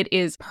home. It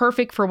is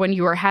perfect for when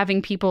you are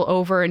having people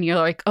over and you're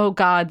like, oh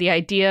God, the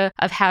idea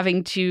of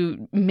having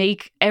to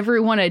make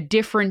everyone a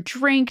different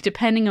drink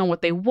depending on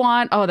what they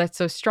want. Oh, that's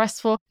so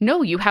stressful.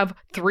 No, you have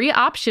 3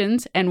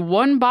 options and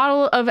 1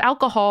 bottle of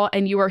alcohol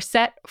and you are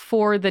set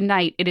for the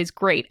night. It is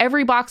great.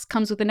 Every box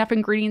comes with enough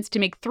ingredients to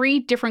make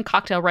 3 different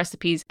cocktail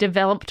recipes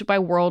developed by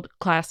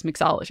world-class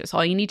mixologists.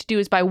 All you need to do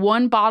is buy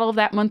 1 bottle of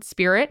that month's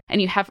spirit, and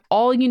you have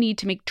all you need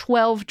to make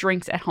 12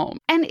 drinks at home.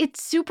 And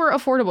it's super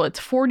affordable. It's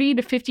 $40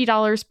 to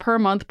 $50 per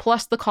month,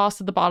 plus the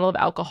cost of the bottle of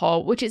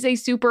alcohol, which is a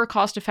super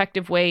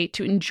cost-effective way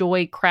to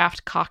enjoy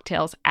craft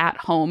cocktails at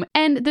home.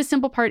 And the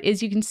simple part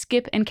is you can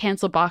skip and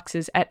cancel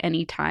boxes at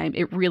any time.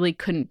 It really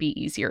couldn't be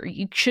easier.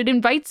 You should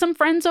invite some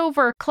friends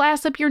over,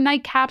 class up your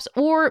nightcaps,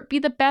 or be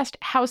the best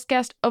house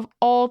guest of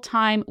all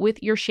time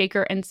with your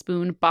Shaker and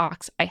Spoon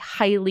box. I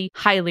highly,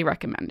 highly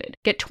recommend it.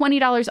 Get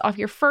 $20 off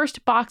your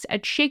first box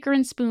at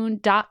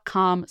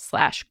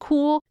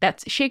shakerandspoon.com/cool.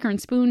 That's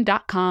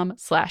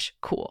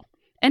shakerandspoon.com/cool.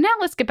 And now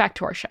let's get back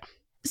to our show.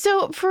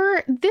 So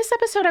for this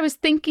episode, I was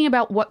thinking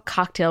about what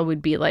cocktail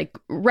would be like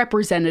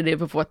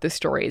representative of what this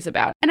story is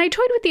about. And I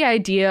toyed with the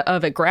idea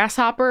of a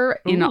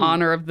grasshopper in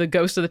honor of the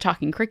ghost of the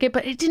talking cricket,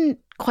 but it didn't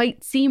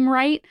quite seem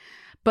right.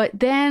 But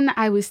then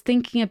I was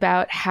thinking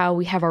about how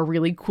we have our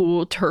really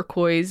cool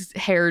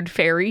turquoise-haired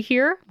fairy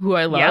here, who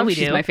I love. Yeah, we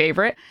She's do. my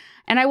favorite.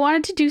 And I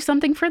wanted to do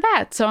something for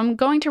that. So I'm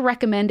going to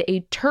recommend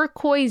a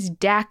turquoise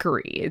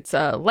daiquiri. It's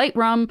a light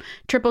rum,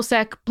 triple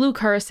sec, blue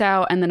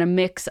curacao, and then a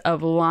mix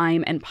of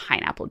lime and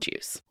pineapple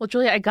juice. Well,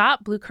 Julia, I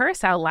got blue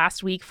curacao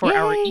last week for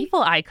our Yay.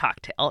 Evil Eye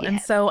cocktail. And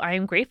Yes. so I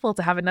am grateful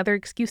to have another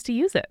excuse to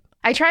use it.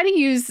 I try to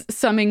use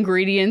some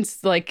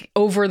ingredients like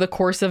over the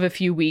course of a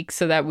few weeks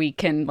so that we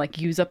can like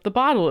use up the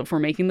bottle if we're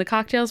making the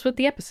cocktails with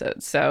the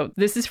episodes. So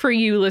this is for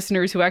you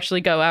listeners who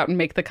actually go out and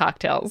make the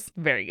cocktails.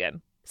 Very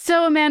good.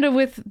 So, Amanda,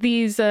 with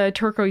these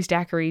turquoise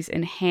daiquiris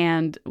in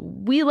hand,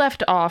 we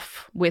left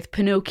off with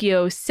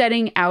Pinocchio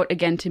setting out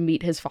again to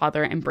meet his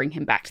father and bring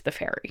him back to the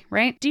fairy,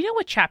 right? Do you know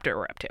what chapter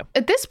we're up to?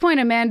 At this point,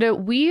 Amanda,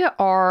 we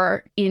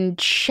are in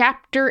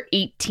chapter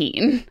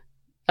 18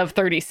 of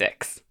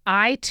 36.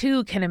 I,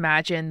 too, can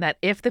imagine that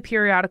if the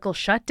periodical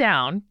shut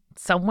down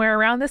somewhere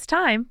around this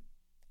time,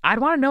 I'd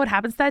want to know what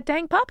happens to that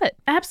dang puppet.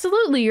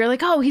 Absolutely. You're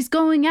like, oh, he's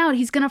going out.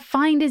 He's going to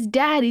find his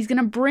dad. He's going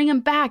to bring him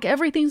back.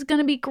 Everything's going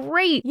to be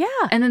great. Yeah.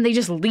 And then they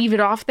just leave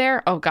it off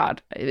there. Oh,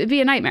 God. It'd be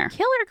a nightmare.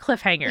 Killer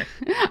cliffhanger.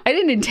 I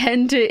didn't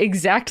intend to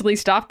exactly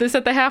stop this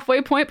at the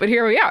halfway point, but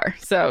here we are.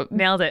 So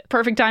Nailed it.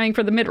 perfect timing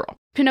for the mid-roll.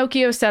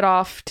 Pinocchio set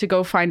off to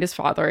go find his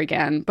father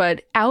again,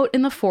 but out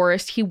in the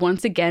forest, he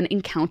once again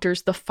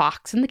encounters the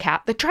fox and the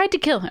cat that tried to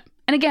kill him.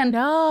 And again,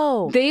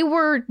 No. they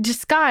were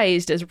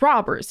disguised as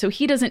robbers, so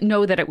he doesn't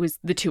know that it was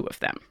the two of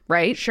them,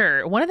 right?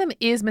 Sure. One of them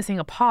is missing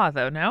a paw,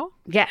 though, no?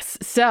 Yes.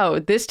 So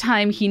this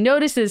time he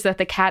notices that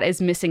the cat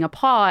is missing a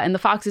paw, and the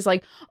fox is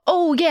like,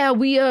 "Oh yeah,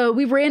 we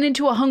ran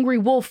into a hungry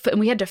wolf and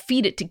we had to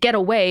feed it to get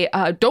away.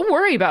 Don't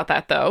worry about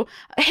that though.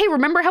 Hey,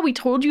 remember how we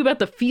told you about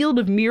the Field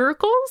of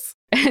Miracles?"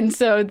 And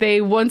so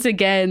they once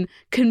again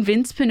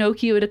convince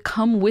Pinocchio to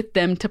come with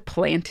them to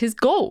plant his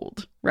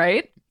gold,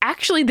 right?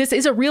 Actually, this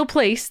is a real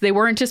place. They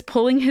weren't just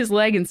pulling his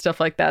leg and stuff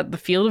like that. The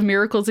Field of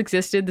Miracles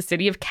existed. The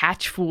city of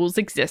Catch Fools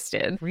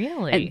existed.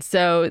 Really? And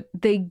so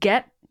they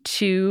get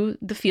to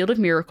the Field of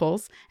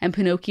Miracles and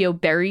Pinocchio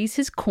buries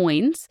his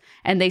coins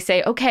and they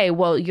say, okay,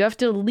 well, you have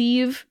to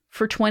leave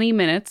for 20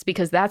 minutes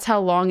because that's how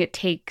long it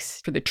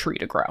takes for the tree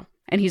to grow.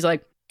 And he's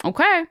like,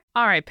 okay.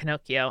 All right,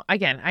 Pinocchio.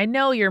 Again, I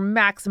know you're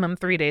maximum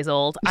 3 days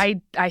old.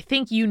 I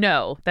think you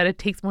know that it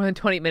takes more than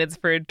 20 minutes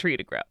for a tree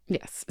to grow.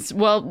 Yes.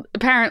 Well,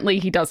 apparently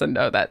he doesn't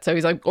know that. So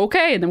he's like,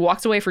 okay, and then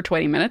walks away for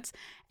 20 minutes.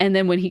 And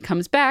then when he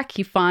comes back,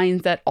 he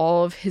finds that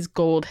all of his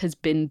gold has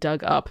been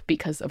dug up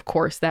because, of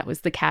course, that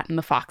was the cat and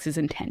the fox's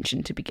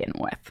intention to begin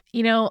with.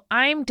 You know,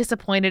 I'm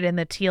disappointed in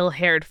the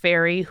teal-haired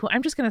fairy, who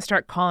I'm just going to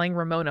start calling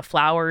Ramona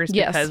Flowers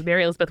Yes. because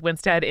Mary Elizabeth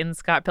Winstead in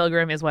Scott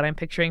Pilgrim is what I'm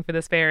picturing for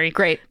this fairy.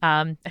 Great.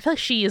 I feel like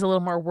she is a little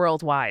more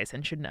world-wise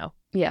and should know.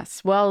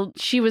 Yes. Well,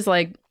 she was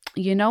like,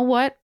 you know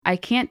what? I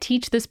can't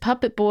teach this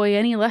puppet boy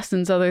any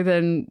lessons other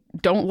than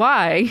don't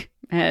lie.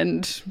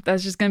 And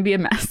that's just going to be a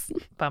mess.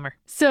 Bummer.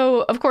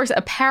 So, of course,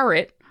 a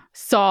parrot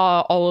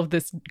saw all of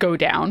this go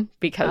down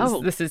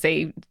because this is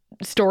a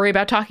story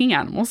about talking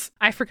animals.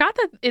 I forgot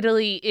that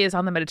Italy is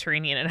on the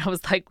Mediterranean, and I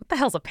was like, what the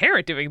hell's a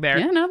parrot doing there?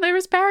 Yeah, no, there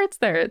was parrots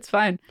there. It's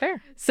fine.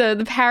 Fair. So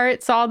the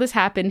parrot saw this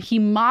happen. He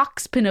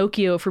mocks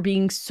Pinocchio for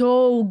being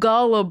so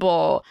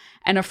gullible.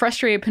 And a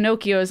frustrated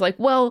Pinocchio is like,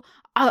 well,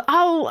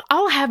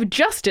 I'll have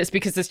justice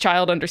because this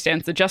child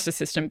understands the justice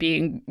system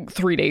being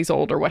 3 days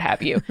old or what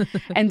have you.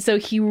 And so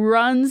he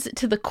runs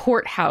to the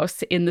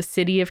courthouse in the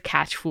city of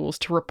Catch Fools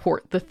to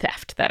report the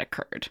theft that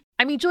occurred.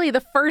 I mean, Julia,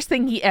 the first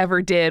thing he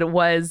ever did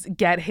was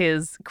get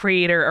his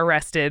creator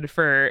arrested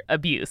for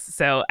abuse.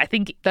 So I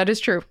think That is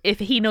true. if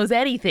he knows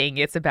anything,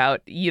 it's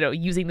about, you know,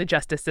 using the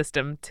justice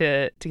system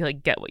to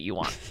like get what you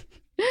want.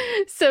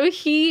 So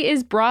he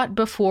is brought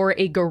before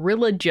a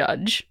gorilla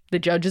judge. The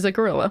judge is a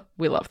gorilla.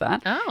 We love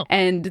that. Oh.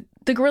 And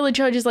the gorilla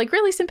judge is like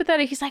really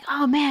sympathetic. He's like,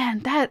 oh man,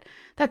 that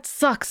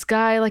sucks,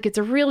 guy. Like, it's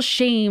a real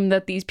shame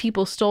that these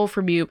people stole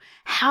from you.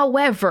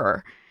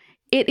 However,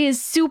 it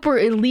is super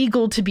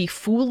illegal to be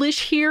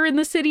foolish here in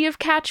the city of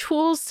Catch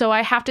Fools. So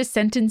I have to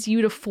sentence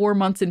you to 4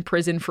 months in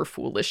prison for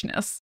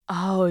foolishness.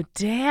 Oh,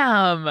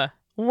 damn.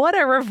 What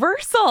a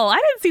reversal. I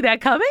didn't see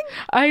that coming.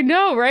 I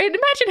know, right?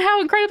 Imagine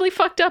how incredibly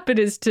fucked up it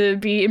is to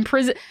be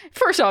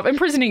first off,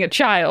 imprisoning a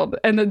child,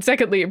 and then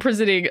secondly,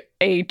 imprisoning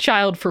a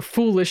child for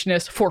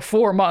foolishness for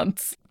 4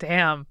 months.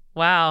 Damn.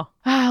 Wow.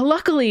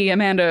 Luckily,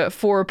 Amanda,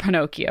 for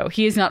Pinocchio,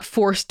 he is not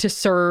forced to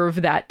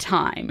serve that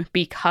time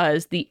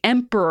because the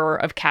emperor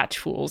of Catch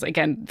Fools,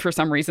 again, for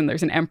some reason,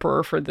 there's an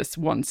emperor for this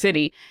one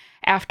city.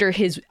 After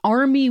his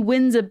army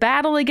wins a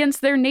battle against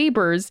their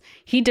neighbors,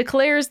 he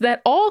declares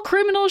that all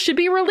criminals should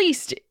be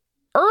released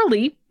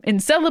early in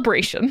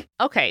celebration.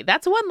 Okay,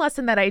 that's one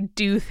lesson that I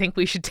do think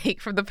we should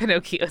take from the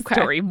Pinocchio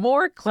story.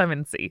 More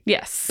clemency.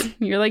 Yes.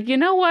 You're like, you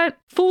know what?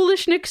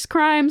 Foolish Nick's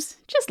crimes,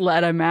 just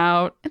let him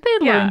out.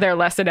 They learned their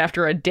lesson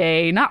after a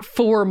day, not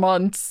 4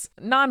 months.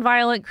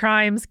 Nonviolent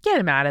crimes, get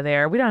him out of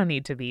there. We don't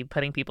need to be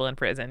putting people in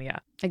prison. Yeah.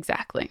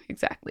 Exactly.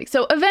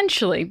 So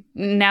eventually,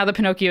 now that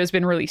Pinocchio has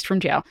been released from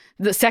jail,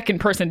 the second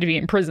person to be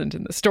imprisoned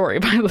in the story,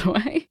 by the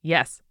way.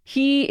 Yes.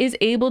 He is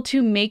able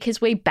to make his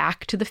way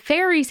back to the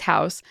fairy's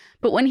house,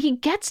 but when he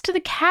gets to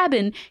the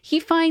cabin, he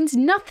finds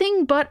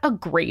nothing but a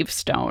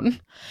gravestone.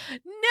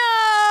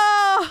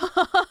 No!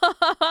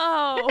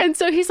 And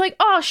so he's like,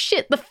 oh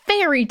shit, the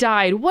fairy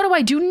died. What do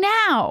I do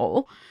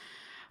now?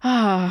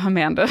 Ah,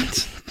 Amanda.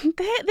 They were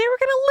going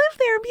to live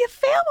there and be a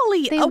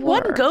family. They were.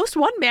 One ghost,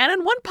 one man,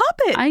 and one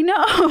puppet. I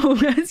know,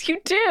 as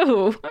you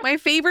do. My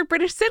favorite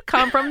British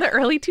sitcom from the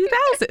early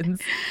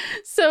 2000s.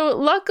 So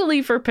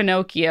luckily for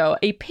Pinocchio,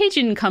 a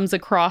pigeon comes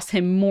across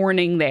him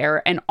mourning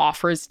there and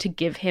offers to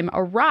give him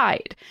a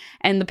ride.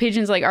 And the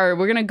pigeon's like, all right,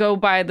 we're going to go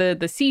by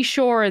the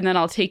seashore and then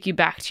I'll take you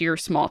back to your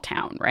small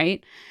town,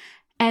 right?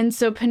 And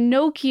so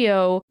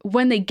Pinocchio,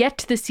 when they get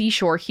to the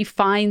seashore, he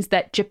finds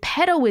that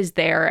Geppetto is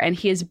there and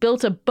he has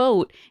built a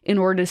boat in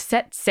order to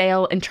set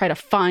sail and try to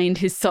find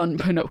his son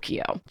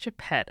Pinocchio.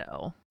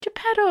 Geppetto,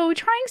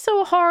 trying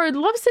so hard,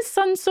 loves his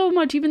son so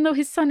much, even though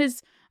his son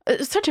is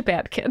such a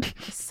bad kid.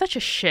 He's such a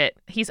shit.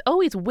 He's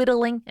always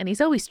whittling and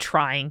he's always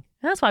trying.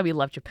 And that's why we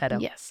love Geppetto.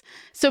 Yes.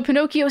 So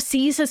Pinocchio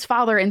sees his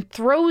father and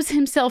throws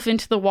himself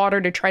into the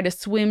water to try to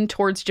swim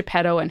towards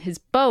Geppetto and his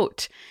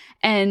boat.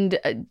 And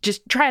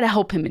just try to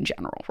help him in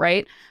general,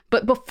 right?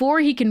 But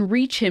before he can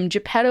reach him,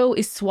 Geppetto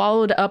is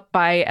swallowed up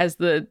by, as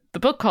the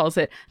book calls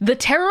it, the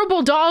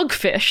terrible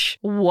dogfish.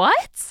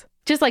 What?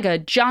 Just like a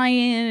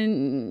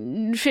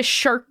giant fish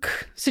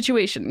shark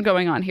situation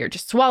going on here.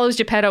 Just swallows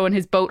Geppetto and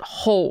his boat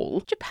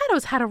whole.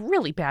 Geppetto's had a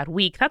really bad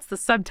week. That's the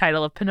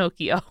subtitle of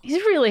Pinocchio.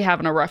 He's really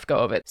having a rough go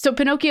of it. So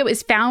Pinocchio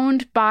is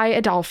found by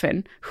a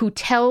dolphin who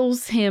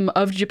tells him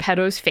of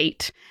Geppetto's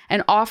fate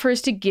and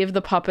offers to give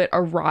the puppet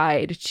a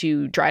ride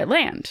to dry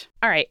land.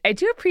 All right, I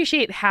do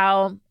appreciate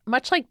how,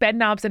 much like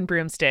Bedknobs and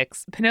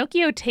Broomsticks,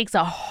 Pinocchio takes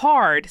a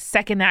hard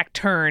second act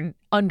turn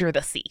under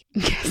the sea.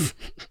 Yes.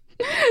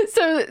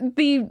 So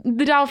the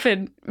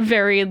dolphin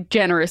very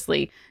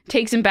generously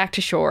takes him back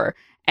to shore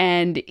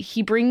and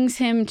he brings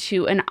him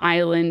to an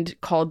island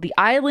called the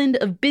Island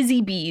of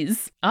Busy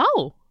Bees.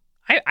 Oh,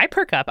 I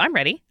perk up. I'm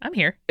ready. I'm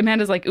here.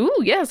 Amanda's like,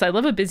 ooh, yes, I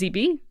love a busy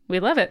bee. We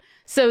love it.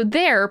 So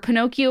there,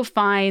 Pinocchio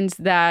finds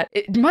that,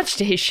 much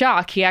to his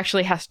shock, he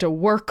actually has to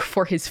work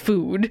for his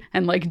food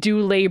and like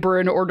do labor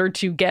in order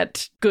to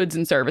get goods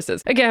and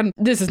services. Again,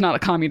 this is not a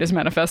communist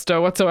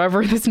manifesto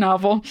whatsoever, this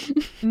novel.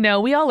 No,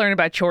 we all learn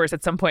about chores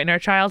at some point in our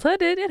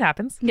childhood. It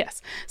happens.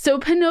 Yes. So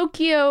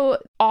Pinocchio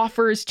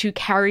offers to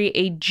carry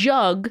a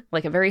jug,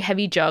 like a very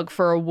heavy jug,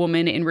 for a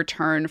woman in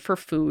return for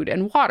food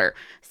and water.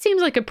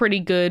 Seems like a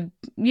pretty good,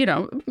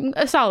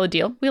 a solid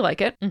deal. We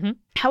like it. Mm-hmm.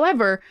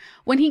 However,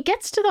 when he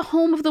gets to the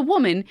home of the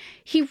woman,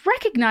 he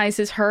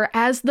recognizes her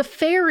as the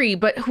fairy,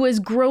 but who has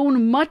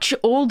grown much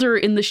older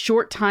in the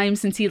short time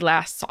since he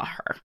last saw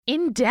her.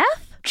 In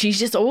death? She's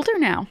just older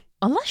now.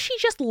 Unless she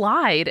just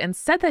lied and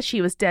said that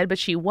she was dead, but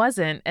she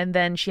wasn't, and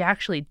then she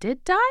actually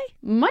did die?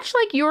 Much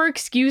like your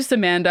excuse,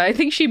 Amanda, I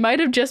think she might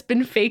have just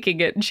been faking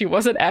it and she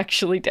wasn't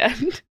actually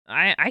dead.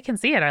 I can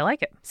see it. I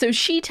like it. So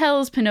she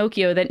tells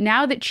Pinocchio that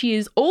now that she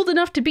is old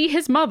enough to be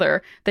his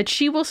mother, that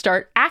she will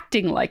start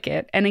acting like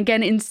it, and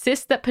again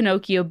insists that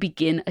Pinocchio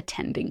begin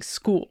attending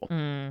school.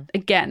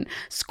 Again,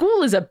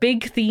 school is a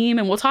big theme,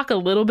 and we'll talk a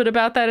little bit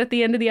about that at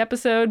the end of the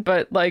episode,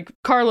 but like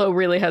Carlo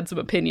really had some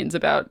opinions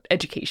about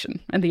education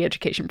and the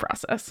education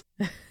process.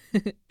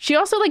 She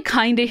also like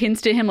kind of hints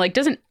to him, like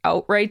doesn't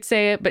outright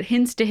say it, but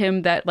hints to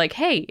him that like,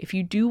 hey, if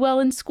you do well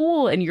in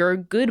school and you're a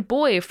good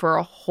boy for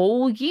a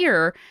whole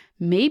year,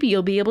 maybe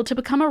you'll be able to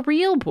become a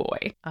real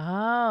boy.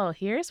 Oh,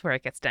 here's where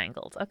it gets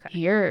dangled. Okay.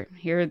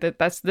 Here,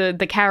 that's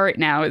the carrot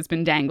now has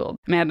been dangled.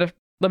 Amanda,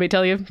 let me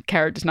tell you,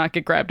 carrot does not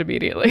get grabbed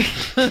immediately.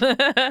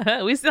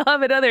 We still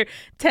have another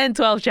 10,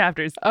 12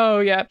 chapters. Oh,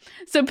 yeah.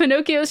 So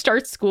Pinocchio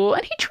starts school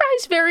and he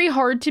tries very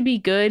hard to be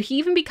good. He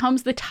even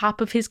becomes the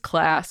top of his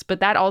class,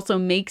 but that also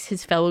makes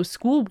his fellow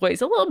schoolboys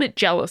a little bit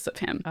jealous of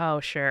him. Oh,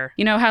 sure.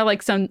 You know how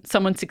like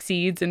someone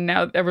succeeds and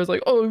now everyone's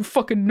like, oh, you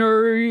fucking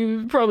nerd,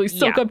 you probably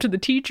suck up to the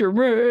teacher.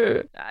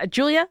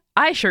 Julia,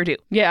 I sure do.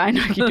 Yeah, I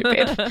know you do,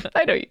 babe.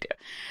 I know you do.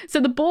 So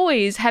the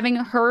boys, having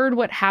heard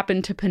what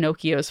happened to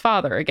Pinocchio's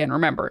father, again,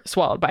 remember,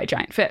 swallowed by a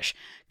giant fish,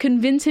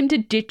 convince him to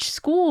ditch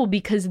school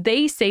because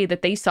they say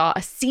that they saw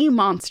a sea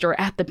monster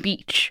at the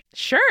beach.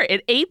 Sure,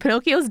 it ate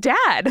Pinocchio's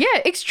dad.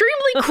 Yeah,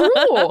 extremely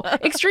cruel.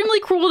 Extremely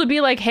cruel to be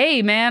like,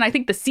 hey, man, I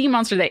think the sea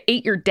monster that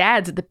ate your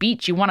dad's at the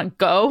beach. You want to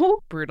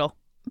go? Brutal.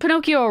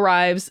 Pinocchio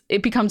arrives.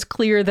 It becomes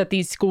clear that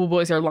these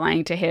schoolboys are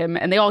lying to him,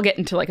 and they all get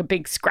into like a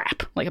big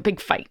scrap, like a big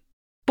fight.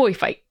 Boy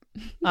fight.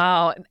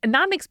 Oh,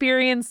 not an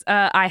experience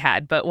I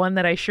had, but one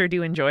that I sure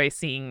do enjoy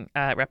seeing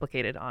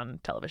replicated on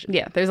television.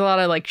 Yeah, there's a lot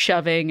of like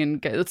shoving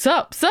and what's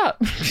up,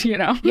 you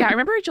know? Yeah, I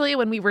remember, Julia,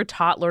 when we were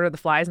taught Lord of the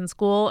Flies in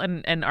school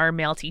and our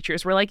male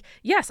teachers were like,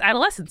 yes,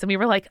 adolescence. And we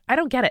were like, I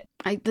don't get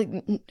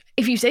it.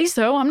 If you say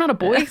so, I'm not a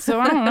boy, so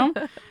I don't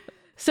know.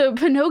 So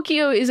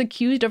Pinocchio is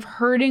accused of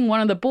hurting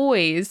one of the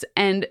boys,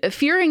 and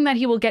fearing that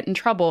he will get in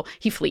trouble,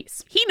 he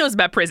flees. He knows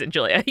about prison,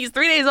 Julia. He's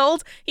 3 days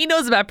old. He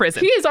knows about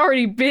prison. He has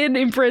already been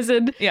in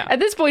prison. Yeah. At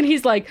this point,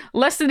 he's like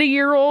less than a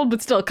year old,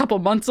 but still a couple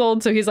months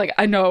old. So he's like,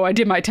 I know, I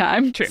did my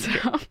time. True.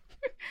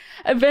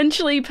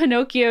 Eventually,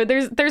 Pinocchio,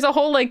 there's a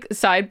whole like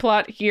side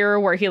plot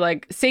here where he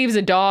like saves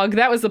a dog.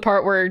 That was the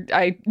part where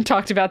I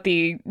talked about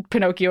the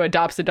Pinocchio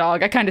adopts a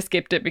dog. I kind of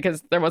skipped it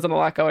because there wasn't a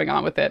lot going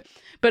on with it.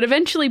 But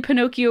eventually,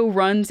 Pinocchio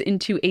runs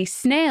into a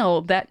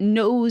snail that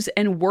knows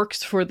and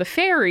works for the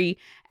fairy,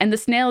 and the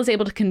snail is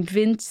able to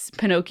convince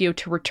Pinocchio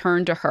to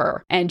return to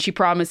her. And she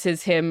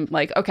promises him,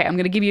 like, okay, I'm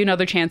going to give you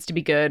another chance to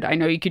be good. I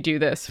know you could do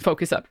this.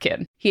 Focus up,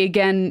 kid. He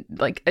again,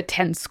 like,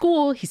 attends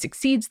school. He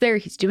succeeds there.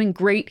 He's doing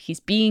great. He's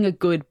being a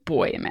good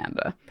boy,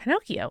 Amanda.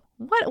 Pinocchio,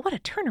 what a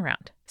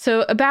turnaround.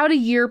 So about a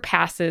year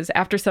passes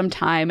after some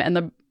time, and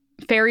the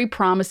fairy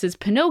promises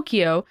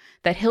Pinocchio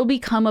that he'll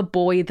become a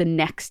boy the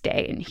next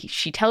day. And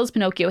she tells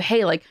Pinocchio,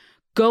 hey, like,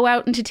 go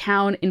out into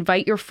town,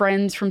 invite your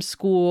friends from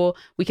school.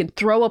 We can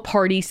throw a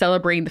party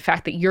celebrating the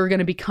fact that you're going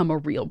to become a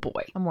real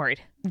boy. I'm worried.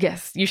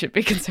 Yes, you should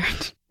be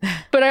concerned.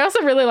 But I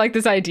also really like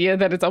this idea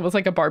that it's almost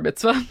like a bar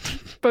mitzvah,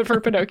 but for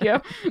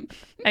Pinocchio.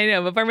 I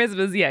know, but bar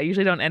mitzvahs,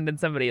 usually don't end in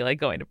somebody like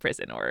going to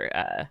prison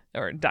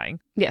or dying.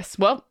 Yes,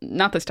 well,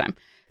 not this time.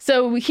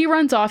 So he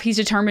runs off. He's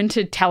determined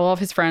to tell all of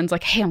his friends,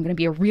 like, hey, I'm going to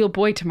be a real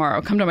boy tomorrow.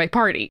 Come to my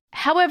party.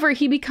 However,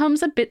 he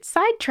becomes a bit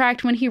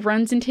sidetracked when he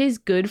runs into his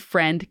good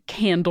friend,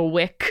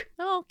 Candlewick.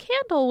 Oh,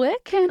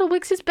 Candlewick.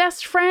 Candlewick's his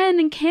best friend,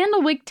 and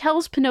Candlewick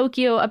tells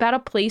Pinocchio about a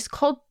place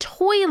called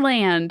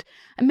Toyland.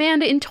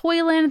 Amanda, in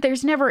Toyland,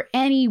 there's never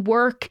any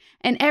work,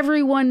 and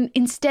everyone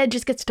instead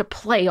just gets to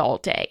play all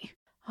day.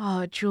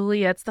 Oh,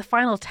 Julia, it's the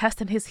final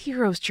test in his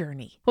hero's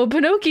journey. Well,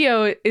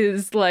 Pinocchio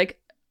is like,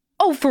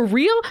 oh, for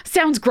real?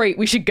 Sounds great.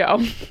 We should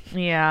go.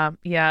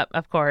 Yeah,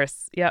 of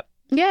course. Yep.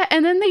 Yeah,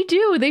 and then they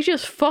do. They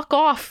just fuck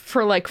off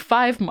for like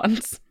 5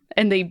 months.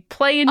 And they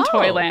play in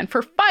Toyland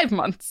for 5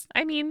 months.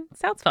 I mean,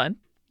 sounds fun.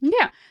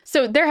 Yeah.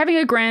 So they're having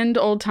a grand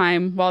old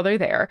time while they're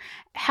there.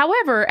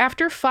 However,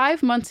 after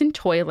 5 months in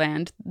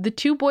Toyland, the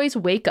two boys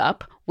wake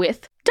up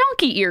with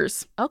donkey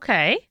ears.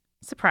 Okay.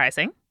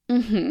 Surprising.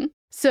 Mm-hmm.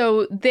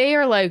 So they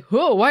are like,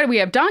 oh, why do we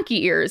have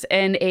donkey ears?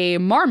 And a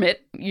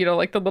marmot,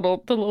 like the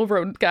little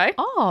rodent guy,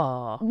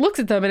 looks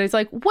at them and is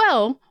like,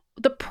 well,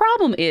 the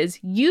problem is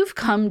you've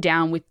come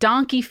down with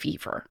donkey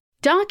fever.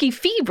 Donkey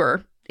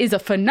fever is a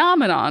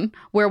phenomenon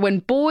where when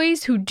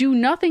boys who do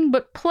nothing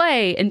but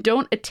play and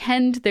don't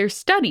attend their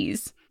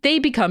studies, they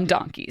become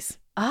donkeys.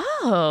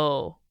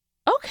 Oh,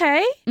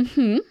 okay.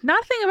 Mm-hmm.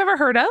 Not a thing I've ever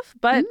heard of,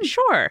 but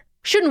sure.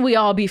 Shouldn't we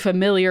all be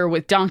familiar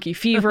with donkey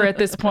fever at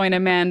this point,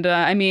 Amanda?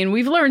 I mean,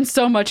 we've learned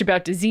so much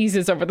about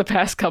diseases over the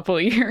past couple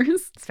of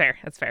years.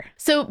 That's fair.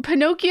 So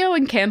Pinocchio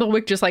and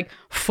Candlewick just like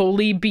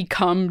fully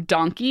become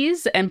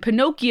donkeys, and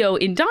Pinocchio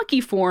in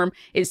donkey form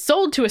is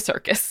sold to a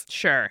circus.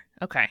 Sure.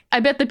 Okay. I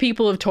bet the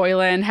people of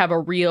Toyland have a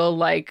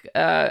real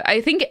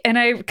I think, and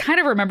I kind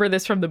of remember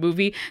this from the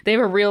movie, they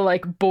have a real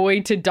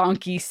boy to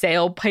donkey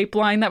sale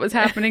pipeline that was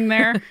happening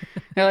there.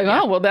 They're like,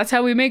 oh, well, that's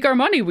how we make our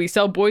money. We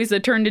sell boys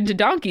that turned into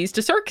donkeys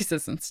to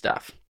circuses and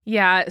stuff.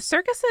 Yeah,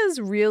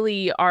 circuses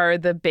really are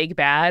the big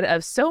bad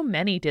of so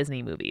many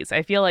Disney movies.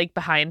 I feel like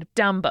behind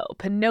Dumbo,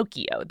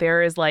 Pinocchio,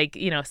 there is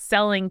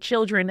selling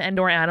children and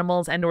or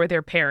animals and or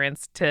their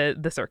parents to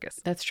the circus.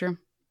 That's true.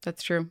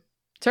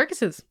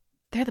 Circuses,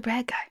 they're the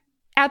bad guy.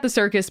 At the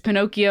circus,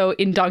 Pinocchio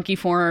in donkey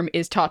form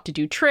is taught to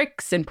do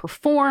tricks and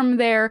perform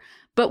there.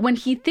 But when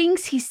he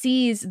thinks he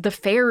sees the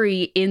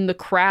fairy in the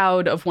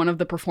crowd of one of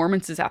the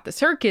performances at the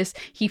circus,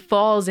 he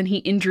falls and he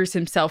injures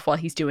himself while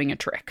he's doing a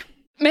trick.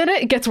 Man,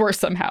 it gets worse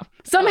somehow.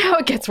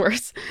 It gets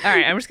worse. All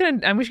right, I'm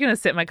just gonna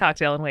sip my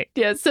cocktail and wait.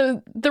 Yeah,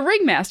 so the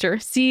ringmaster,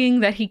 seeing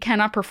that he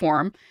cannot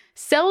perform,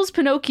 sells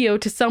Pinocchio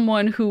to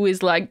someone who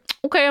is like,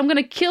 okay, I'm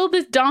gonna kill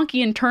this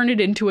donkey and turn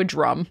it into a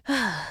drum.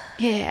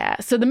 Yeah,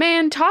 so the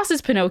man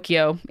tosses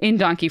Pinocchio in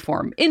donkey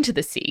form into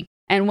the sea.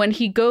 And when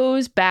he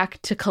goes back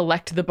to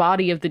collect the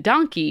body of the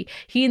donkey,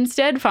 he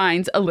instead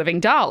finds a living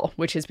doll,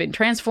 which has been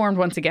transformed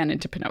once again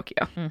into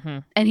Pinocchio. Mm-hmm.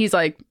 And he's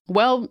like,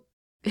 well,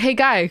 hey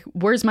guy,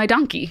 where's my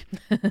donkey?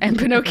 And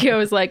Pinocchio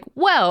is like,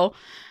 well,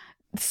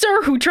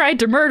 sir who tried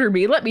to murder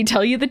me, let me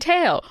tell you the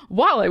tale.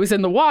 While I was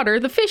in the water,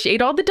 the fish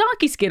ate all the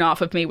donkey skin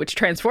off of me, which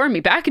transformed me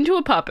back into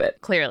a puppet.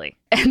 Clearly.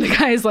 And the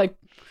guy is like,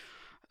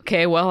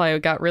 okay, well, I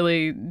got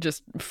really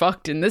just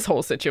fucked in this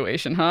whole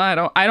situation,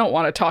 huh? I don't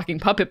want a talking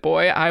puppet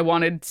boy. I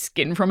wanted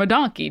skin from a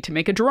donkey to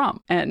make a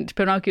drum. And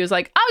Pinocchio's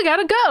like, I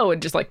gotta go,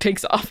 and just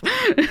takes off.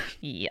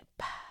 Yep.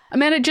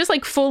 Amanda just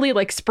like fully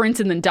like sprints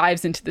and then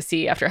dives into the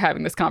sea after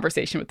having this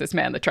conversation with this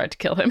man that tried to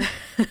kill him.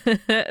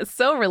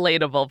 So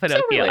relatable,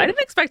 Pinocchio. I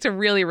didn't expect to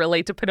really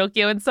relate to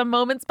Pinocchio in some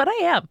moments, but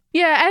I am.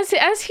 Yeah,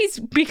 as he's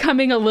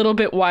becoming a little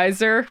bit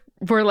wiser,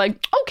 we're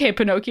like, okay,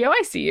 Pinocchio,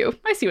 I see you.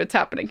 I see what's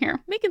happening here.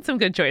 Making some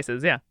good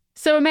choices, yeah.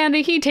 So Amanda,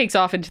 he takes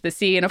off into the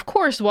sea, and of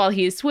course, while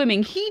he is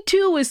swimming, he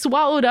too is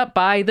swallowed up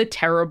by the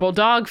terrible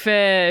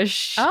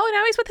dogfish. Oh,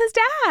 now he's with his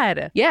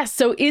dad. Yes,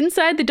 so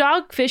inside the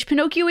dogfish,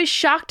 Pinocchio is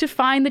shocked to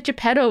find that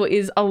Geppetto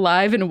is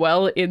alive and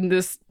well in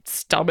this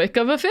stomach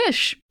of a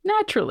fish.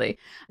 Naturally.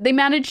 They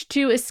managed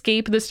to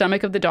escape the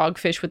stomach of the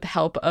dogfish with the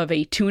help of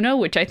a tuna,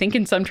 which I think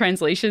in some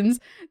translations,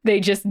 they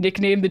just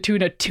nicknamed the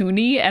tuna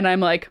Toonie, and I'm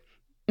like,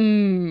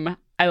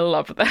 I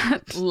love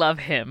that. Love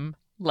him.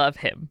 Love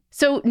him.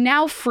 So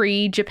now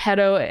free,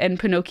 Geppetto and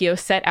Pinocchio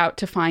set out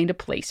to find a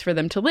place for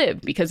them to live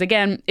because,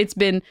 again, it's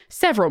been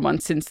several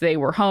months since they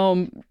were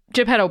home.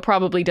 Geppetto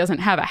probably doesn't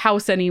have a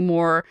house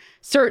anymore.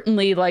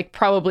 Certainly,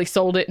 probably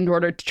sold it in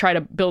order to try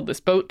to build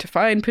this boat to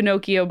find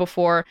Pinocchio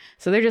before.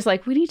 So they're just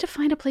like, we need to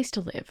find a place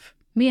to live.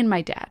 Me and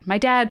my dad. My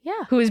dad,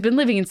 who has been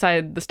living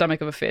inside the stomach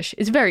of a fish,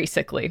 is very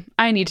sickly.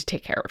 I need to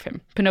take care of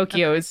him.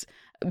 Pinocchio is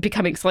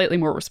becoming slightly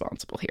more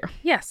responsible here.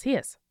 Yes, he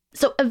is.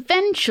 So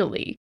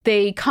eventually,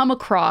 they come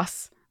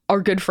across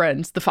our good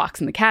friends, the fox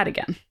and the cat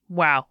again.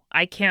 Wow.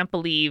 I can't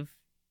believe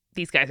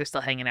these guys are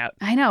still hanging out.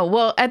 I know.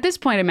 Well, at this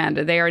point,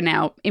 Amanda, they are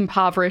now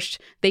impoverished.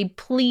 They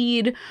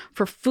plead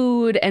for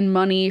food and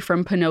money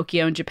from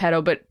Pinocchio and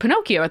Geppetto, but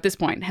Pinocchio at this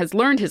point has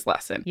learned his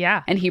lesson.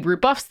 Yeah. And he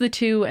rebuffs the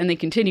two, and they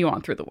continue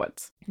on through the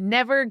woods.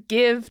 Never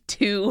give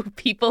to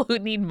people who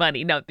need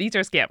money. No, these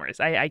are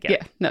scammers. I get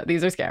it. No,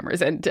 these are scammers.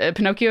 And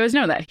Pinocchio has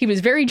known that. He was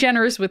very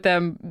generous with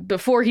them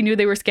before he knew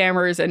they were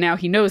scammers, and now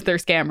he knows they're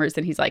scammers,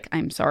 and he's like,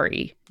 I'm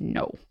sorry,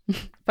 no.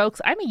 Folks,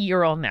 I'm a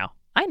year old now.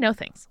 I know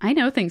things. I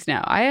know things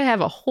now. I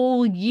have a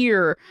whole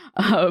year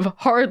of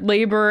hard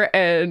labor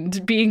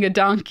and being a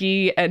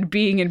donkey and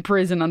being in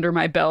prison under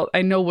my belt.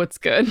 I know what's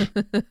good.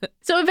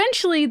 So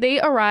eventually they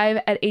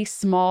arrive at a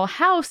small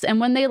house, and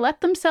when they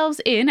let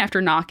themselves in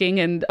after knocking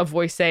and a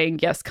voice saying,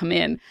 yes, come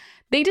in,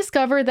 they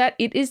discover that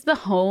it is the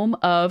home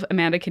of,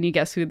 Amanda, can you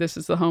guess who this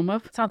is the home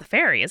of? It's not the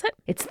fairy, is it?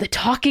 It's the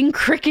talking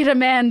cricket,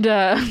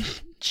 Amanda.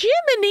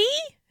 Jiminy?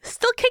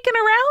 Still kicking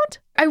around?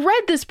 I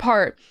read this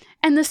part.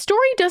 And the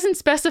story doesn't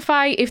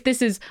specify if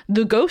this is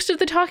the ghost of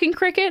the talking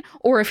cricket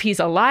or if he's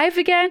alive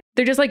again.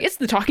 They're just like, it's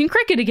the talking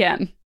cricket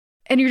again.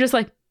 And you're just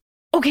like,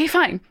 okay,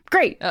 fine,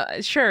 great.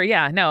 Sure,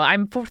 yeah. No,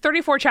 I'm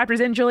 34 chapters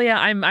in, Julia.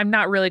 I'm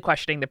not really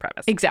questioning the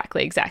premise.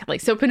 Exactly.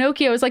 So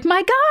Pinocchio is like,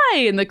 my guy.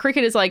 And the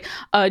cricket is like,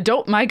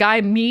 don't my guy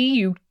me.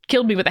 You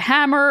killed me with a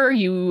hammer.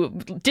 You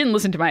didn't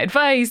listen to my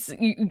advice.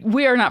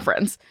 We are not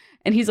friends.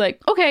 And he's like,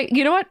 okay,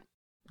 you know what?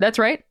 That's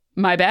right.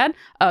 My bad.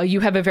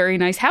 You have a very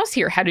nice house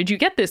here. How did you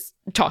get this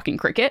talking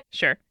cricket?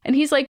 Sure. And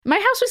he's like, my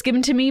house was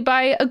given to me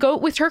by a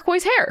goat with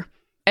turquoise hair.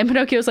 And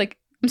Pinocchio's like,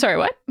 I'm sorry,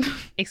 what?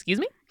 Excuse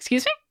me?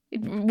 Excuse me?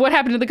 What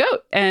happened to the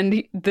goat?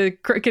 And the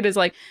cricket is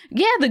like,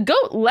 yeah, the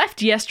goat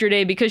left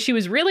yesterday because she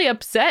was really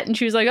upset. And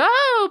she was like,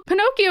 oh,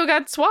 Pinocchio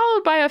got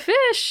swallowed by a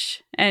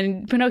fish.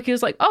 And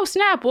Pinocchio's like, oh,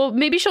 snap. Well,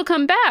 maybe she'll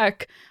come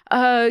back.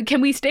 Can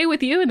we stay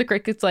with you? And the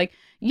cricket's like,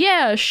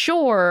 yeah,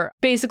 sure.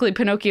 Basically,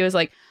 Pinocchio is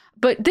like,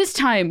 but this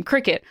time,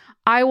 cricket,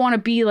 I want to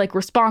be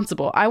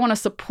responsible. I want to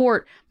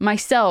support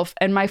myself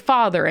and my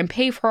father and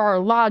pay for our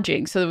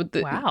lodging. So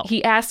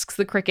he asks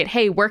the cricket,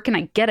 hey, where can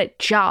I get a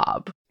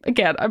job?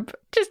 Again,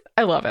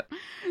 I love it.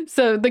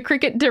 So the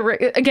cricket,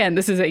 again,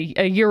 this is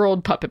a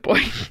year-old puppet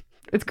boy.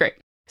 It's great.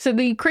 So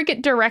the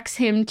cricket directs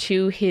him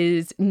to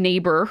his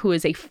neighbor, who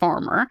is a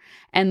farmer,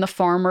 and the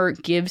farmer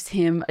gives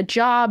him a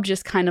job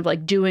just kind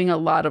of doing a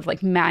lot of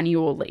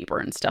manual labor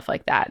and stuff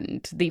like that.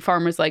 And the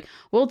farmer's like,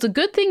 well, it's a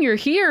good thing you're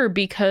here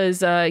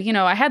because,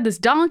 I had this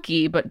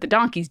donkey, but the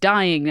donkey's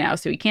dying now,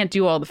 so he can't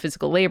do all the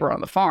physical labor on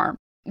the farm.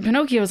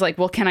 Pinocchio's like,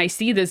 well, can I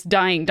see this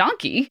dying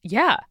donkey?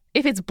 Yeah.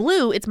 If it's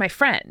blue, it's my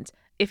friend.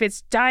 If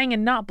it's dying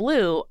and not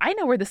blue, I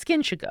know where the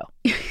skin should go.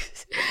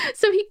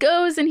 So he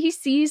goes and he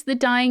sees the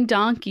dying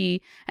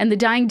donkey, and the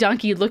dying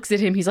donkey looks at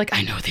him. He's like,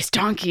 I know this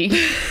donkey. And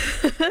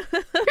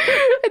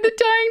the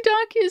dying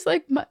donkey is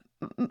like,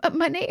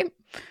 my name,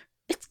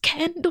 it's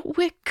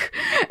Candlewick.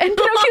 And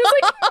Pinocchio's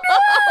like,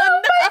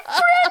 no, my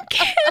friend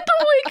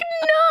Candlewick,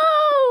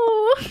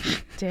 no.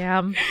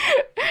 Damn.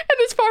 And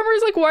this farmer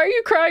is like, why are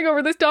you crying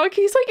over this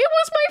donkey? He's like, it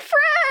was my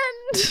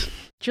friend.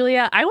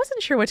 Julia, I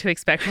wasn't sure what to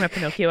expect from a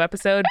Pinocchio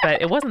episode,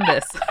 but it wasn't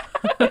this.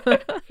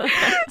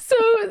 So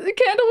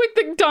Candlewick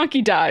the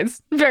donkey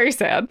dies. Very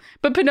sad.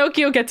 But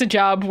Pinocchio gets a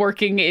job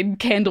working in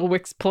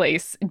Candlewick's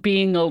place,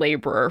 being a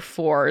laborer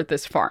for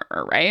this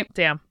farmer, right?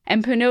 Damn.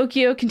 And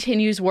Pinocchio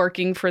continues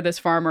working for this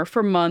farmer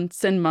for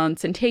months and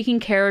months and taking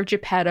care of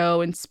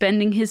Geppetto and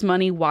spending his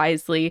money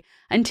wisely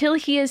until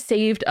he has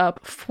saved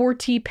up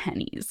 40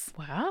 pennies.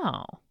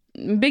 Wow.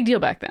 Big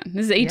deal back then.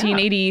 This is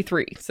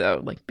 1883,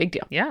 so big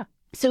deal. Yeah.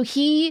 So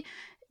he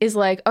is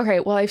like, okay,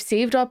 well, I've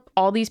saved up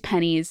all these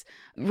pennies.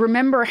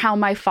 Remember how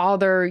my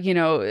father,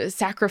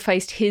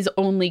 sacrificed his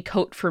only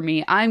coat for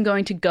me. I'm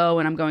going to go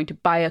and I'm going to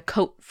buy a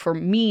coat for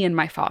me and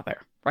my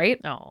father,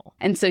 right? Oh.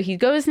 And so he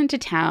goes into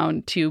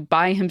town to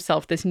buy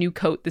himself this new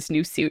coat, this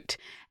new suit.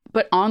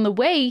 But on the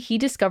way, he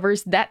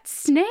discovers that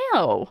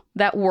snail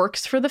that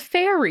works for the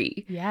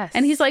fairy. Yes.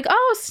 And he's like,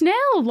 oh,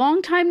 snail,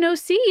 long time no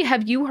see.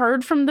 Have you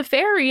heard from the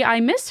fairy? I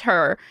miss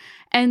her.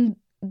 And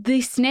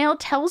the snail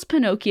tells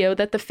Pinocchio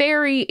that the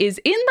fairy is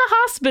in the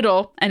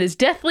hospital and is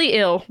deathly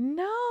ill.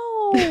 No.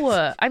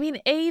 I mean,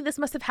 this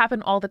must have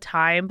happened all the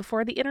time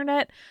before the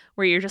internet,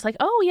 where you're just like,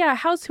 oh, yeah,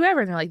 how's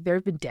whoever? And they're like,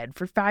 they've been dead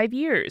for 5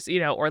 years,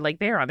 or like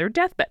they're on their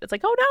deathbed. It's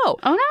like, oh, no.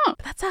 Oh, no.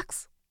 But that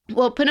sucks.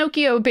 Well,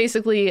 Pinocchio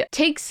basically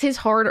takes his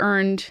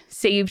hard-earned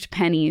saved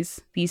pennies,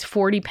 these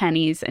 40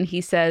 pennies, and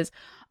he says,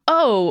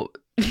 oh,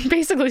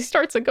 basically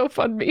starts a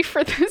GoFundMe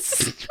for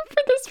this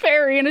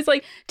fairy. And it's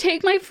like,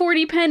 take my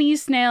 40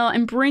 pennies, snail,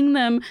 and bring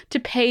them to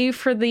pay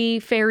for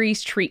the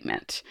fairy's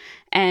treatment.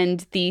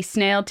 And the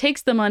snail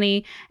takes the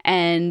money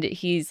and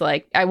he's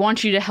like, I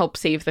want you to help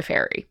save the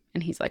fairy.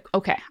 And he's like,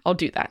 okay, I'll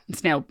do that. And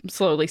snail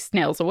slowly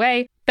snails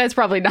away. That's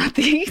probably not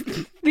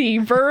the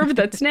verb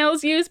that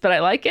snails use, but I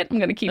like it. I'm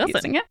going to keep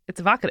using it. It's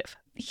evocative.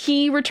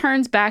 He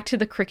returns back to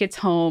the cricket's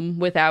home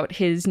without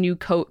his new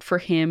coat for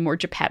him or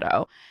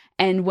Geppetto.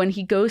 And when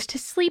he goes to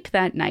sleep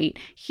that night,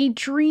 he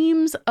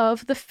dreams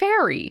of the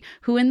fairy,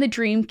 who in the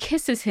dream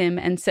kisses him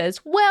and says,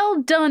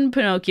 well done,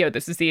 Pinocchio.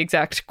 This is the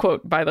exact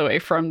quote, by the way,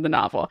 from the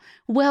novel.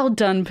 Well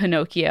done,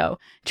 Pinocchio.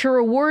 To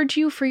reward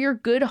you for your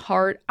good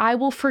heart, I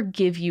will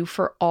forgive you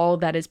for all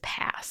that is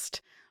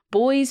past.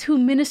 Boys who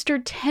minister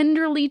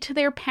tenderly to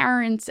their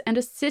parents and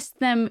assist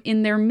them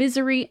in their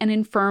misery and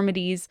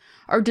infirmities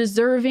are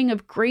deserving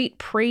of great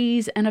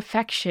praise and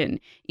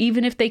affection,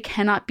 even if they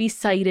cannot be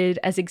cited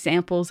as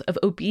examples of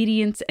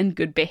obedience and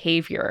good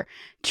behavior.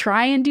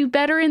 Try and do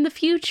better in the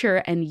future,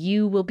 and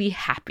you will be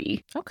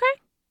happy. Okay.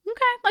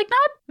 Like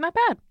Not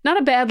bad. not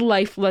a bad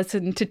life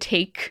lesson to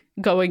take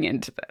going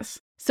into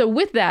this. So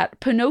with that,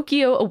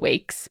 Pinocchio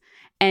awakes,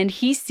 and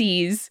he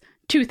sees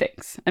two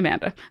things,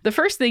 Amanda. The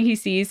first thing he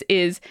sees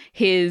is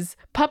his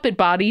puppet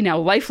body now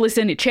lifeless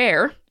in a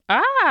chair.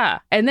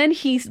 Ah, And then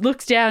he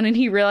looks down and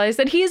he realizes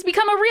that he has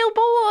become a real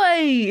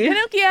boy.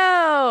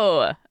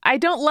 Pinocchio. I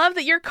don't love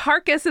that your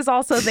carcass is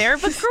also there,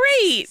 but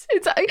great.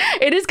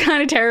 It is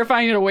kind of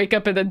terrifying to wake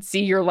up and then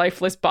see your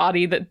lifeless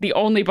body, that the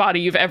only body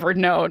you've ever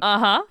known,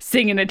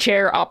 sing in a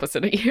chair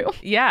opposite of you.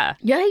 Yeah.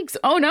 Yikes.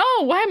 Oh no,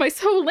 why am I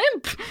so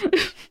limp?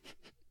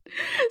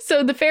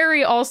 So the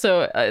fairy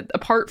also,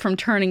 apart from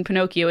turning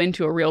Pinocchio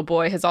into a real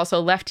boy, has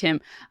also left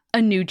him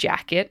a new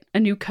jacket, a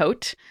new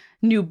coat,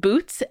 new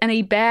boots, and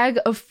a bag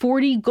of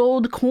 40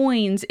 gold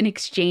coins in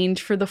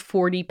exchange for the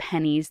 40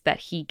 pennies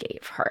that he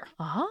gave her.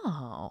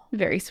 Oh.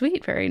 Very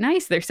sweet, very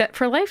nice. They're set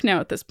for life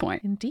now at this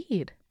point.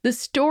 Indeed. The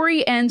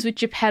story ends with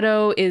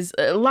Geppetto is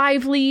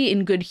lively,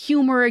 in good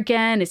humor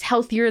again, is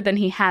healthier than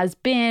he has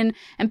been,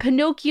 and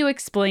Pinocchio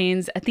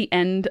explains at the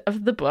end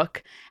of the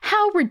book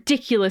how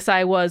ridiculous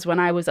I was when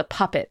I was a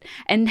puppet,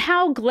 and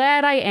how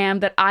glad I am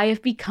that I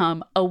have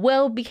become a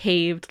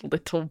well-behaved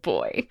little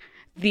boy.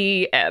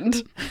 The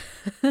end.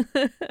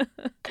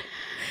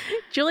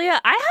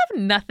 Julia, I have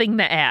nothing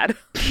to add.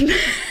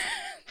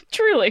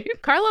 Truly.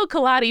 Carlo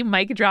Collodi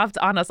mic dropped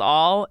on us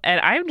all,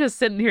 and I'm just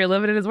sitting here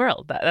living in his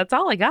world. That's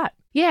all I got.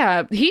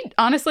 Yeah, he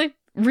honestly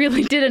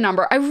really did a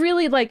number. I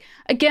really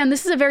again,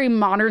 this is a very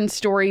modern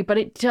story, but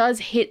it does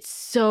hit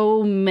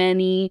so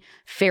many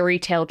fairy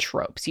tale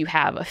tropes. You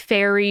have a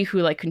fairy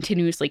who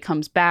continuously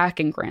comes back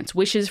and grants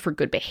wishes for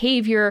good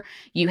behavior.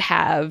 You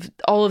have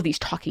all of these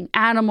talking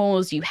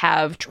animals. You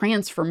have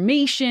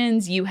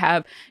transformations. You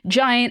have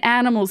giant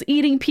animals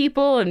eating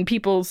people and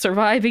people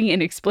surviving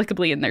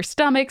inexplicably in their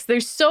stomachs.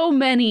 There's so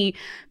many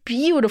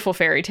beautiful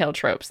fairy tale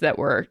tropes that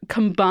were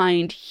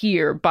combined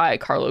here by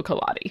Carlo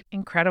Collodi.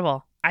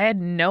 Incredible. I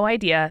had no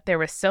idea there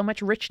was so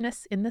much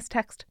richness in this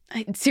text.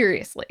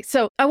 Seriously.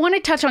 So I want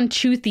to touch on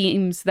two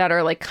themes that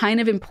are kind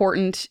of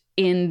important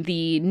in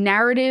the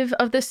narrative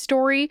of this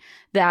story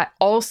that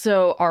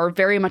also are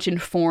very much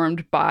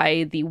informed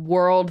by the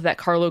world that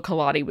Carlo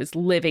Collodi was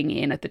living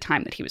in at the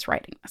time that he was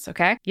writing this,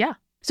 okay? Yeah.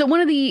 So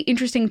one of the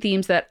interesting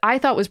themes that I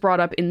thought was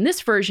brought up in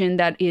this version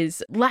that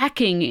is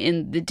lacking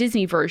in the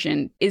Disney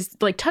version is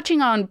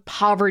touching on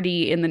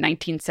poverty in the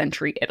 19th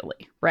century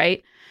Italy,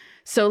 right?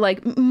 So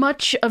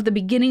much of the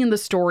beginning of the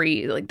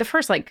story, the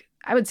first I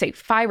would say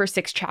 5 or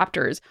 6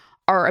 chapters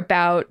are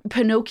about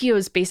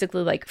Pinocchio's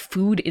basically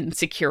food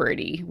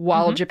insecurity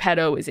while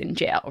Geppetto is in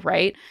jail,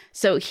 right?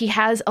 So he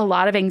has a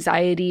lot of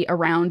anxiety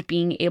around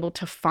being able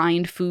to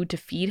find food to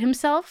feed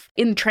himself.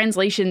 In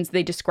translations,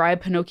 they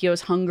describe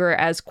Pinocchio's hunger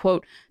as,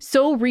 quote,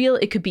 so real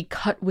it could be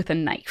cut with a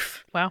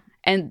knife. Wow.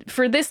 And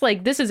for this,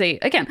 this is a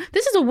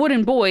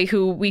wooden boy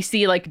who we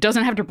see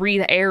doesn't have to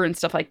breathe air and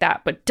stuff like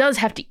that, but does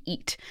have to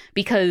eat,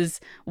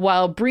 because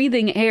while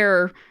breathing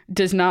air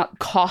does not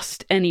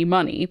cost any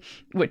money,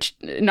 which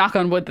knock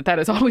on wood that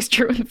is always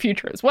true in the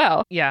future as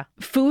well. Yeah.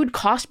 Food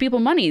cost people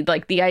money.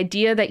 The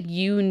idea that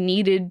you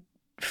needed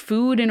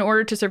food in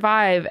order to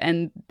survive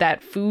and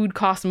that food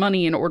costs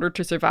money in order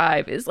to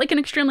survive is like an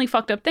extremely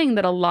fucked up thing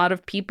that a lot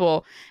of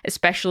people,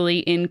 especially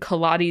in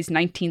Collodi's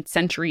 19th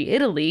century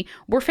Italy,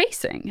 were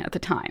facing at the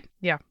time.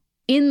 Yeah.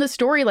 In the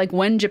story, like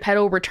when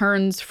Geppetto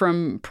returns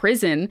from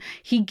prison,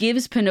 he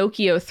gives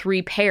Pinocchio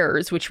 3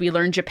 pears, which we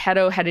learn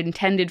Geppetto had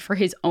intended for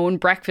his own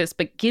breakfast,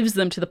 but gives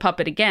them to the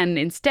puppet again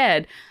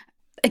instead.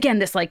 Again,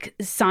 this like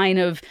sign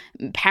of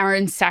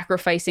parents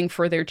sacrificing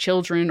for their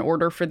children in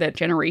order for that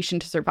generation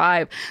to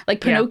survive.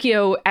 Like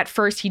Pinocchio, at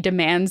first, he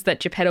demands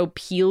that Geppetto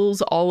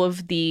peels all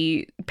of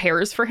the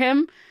pears for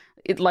him.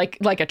 Like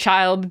a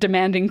child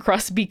demanding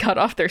crust be cut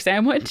off their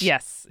sandwich.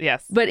 Yes.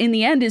 But in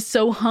the end is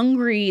so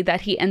hungry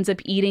that he ends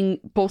up eating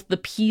both the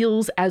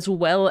peels as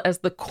well as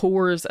the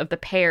cores of the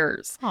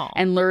pears. Aww.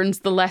 And learns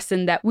the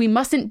lesson that we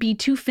mustn't be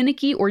too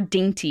finicky or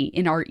dainty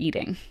in our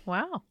eating.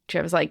 Wow. Which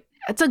I was like,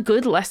 that's a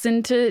good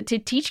lesson to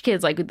teach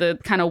kids, like the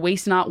kind of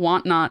waste not,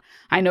 want not.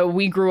 I know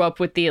we grew up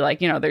with the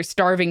there's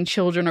starving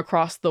children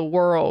across the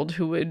world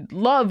who would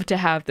love to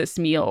have this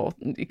meal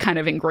kind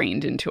of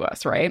ingrained into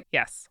us, right?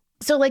 Yes.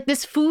 So like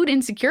this food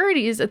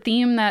insecurity is a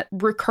theme that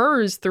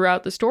recurs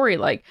throughout the story.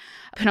 Like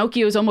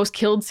Pinocchio is almost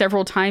killed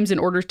several times in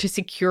order to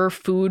secure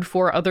food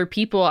for other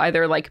people,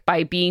 either like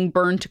by being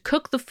burned to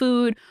cook the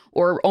food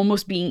or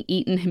almost being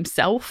eaten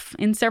himself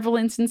in several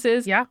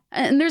instances. Yeah.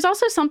 And there's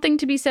also something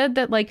to be said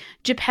that like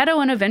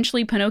Geppetto and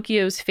eventually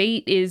Pinocchio's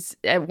fate is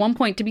at one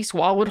point to be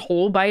swallowed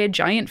whole by a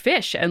giant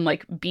fish and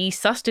like be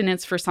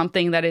sustenance for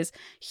something that is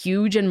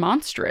huge and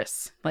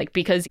monstrous. Like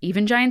because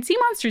even giant sea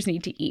monsters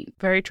need to eat.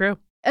 Very true.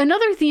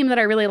 Another theme that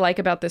I really like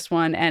about this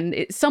one, and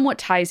it somewhat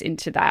ties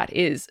into that,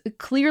 is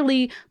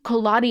clearly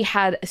Collodi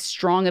had a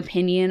strong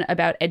opinion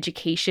about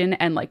education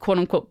and like quote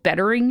unquote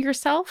bettering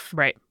yourself.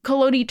 Right.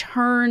 Collodi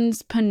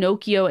turns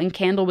Pinocchio and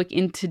Candlewick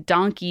into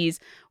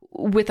donkeys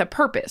with a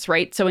purpose,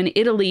 right? So in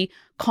Italy,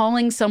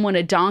 calling someone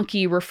a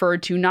donkey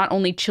referred to not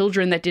only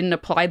children that didn't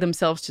apply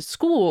themselves to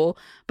school,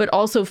 but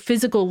also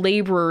physical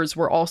laborers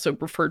were also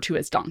referred to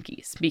as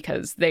donkeys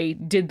because they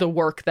did the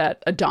work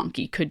that a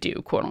donkey could do,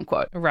 quote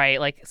unquote. Right,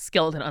 like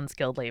skilled and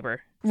unskilled labor.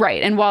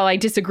 Right. And while I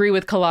disagree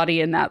with Collodi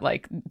in that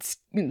like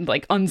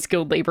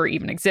unskilled labor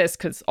even exists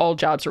because all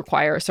jobs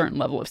require a certain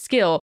level of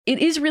skill, it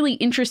is really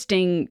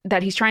interesting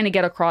that he's trying to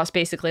get across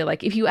basically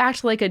like if you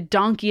act like a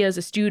donkey as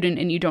a student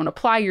and you don't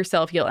apply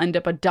yourself, you'll end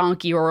up a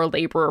donkey or a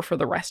laborer for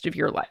the rest of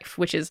your life,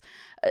 which is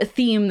a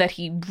theme that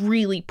he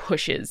really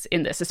pushes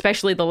in this,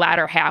 especially the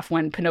latter half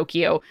when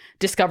Pinocchio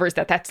discovers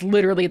that that's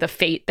literally the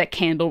fate that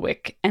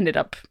Candlewick ended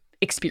up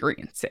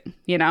experiencing,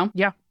 you know?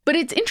 Yeah. But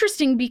it's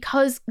interesting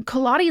because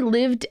Collodi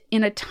lived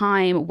in a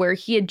time where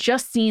he had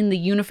just seen the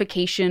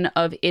unification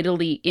of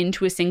Italy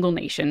into a single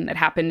nation that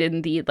happened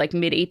in the like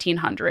mid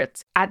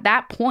 1800s. At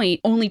that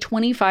point, only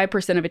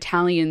 25% of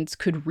Italians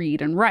could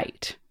read and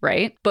write,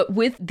 right? But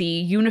with the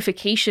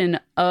unification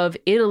of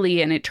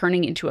Italy and it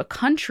turning into a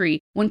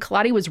country, when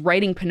Collodi was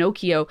writing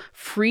Pinocchio,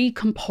 free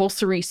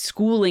compulsory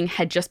schooling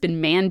had just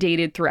been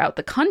mandated throughout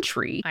the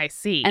country. I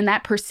see. And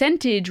that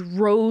percentage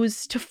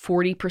rose to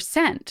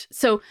 40%.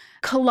 So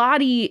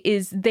Collodi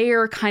is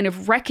there kind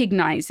of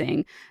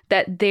recognizing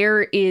that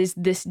there is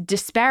this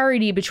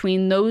disparity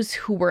between those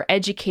who were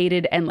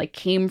educated and like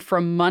came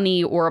from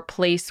money or a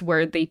place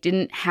where they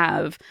didn't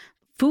have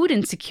food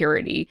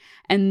insecurity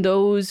and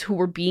those who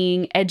were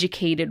being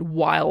educated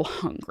while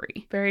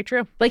hungry. Very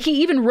true. Like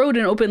he even wrote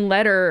an open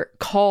letter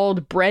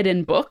called Bread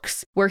and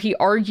Books, where he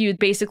argued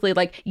basically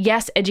like,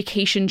 yes,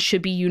 education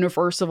should be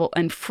universal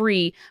and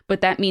free,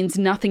 but that means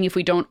nothing if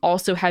we don't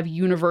also have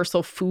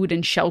universal food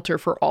and shelter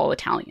for all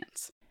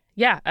Italians.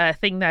 Yeah, a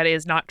thing that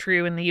is not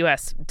true in the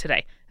U.S.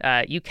 today.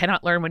 You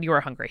cannot learn when you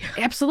are hungry.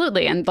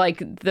 Absolutely. And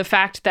like the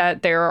fact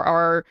that there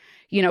are,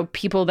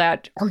 people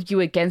that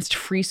argue against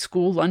free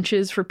school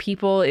lunches for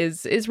people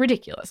is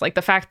ridiculous. Like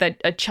the fact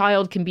that a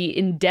child can be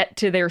in debt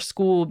to their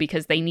school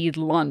because they need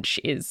lunch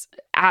is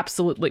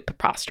absolutely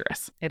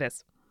preposterous. It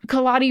is.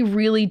 Collodi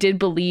really did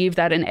believe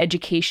that an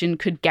education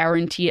could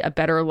guarantee a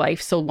better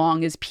life so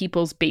long as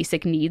people's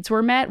basic needs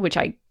were met, which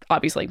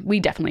we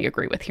definitely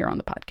agree with here on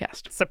the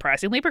podcast.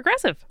 Surprisingly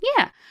progressive.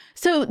 Yeah.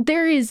 So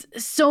there is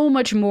so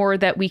much more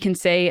that we can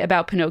say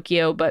about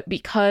Pinocchio, but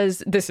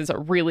because this is a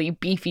really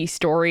beefy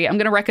story, I'm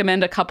going to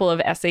recommend a couple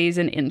of essays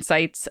and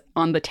insights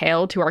on the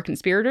tale to our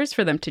conspirators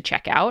for them to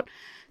check out.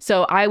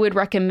 So I would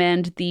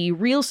recommend The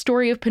Real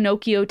Story of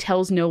Pinocchio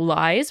Tells No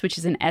Lies, which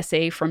is an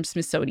essay from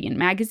Smithsonian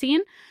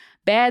Magazine.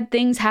 Bad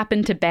Things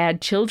Happen to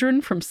Bad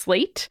Children from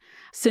Slate.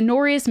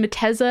 Sonorius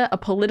Matezza, A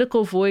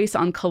Political Voice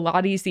on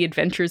Collodi's The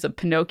Adventures of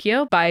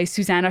Pinocchio by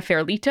Susanna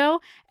Ferlito,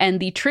 and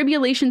The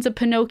Tribulations of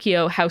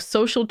Pinocchio, How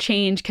Social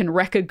Change Can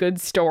Wreck a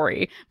Good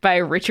Story by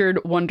Richard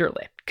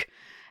Wunderlich.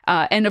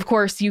 And of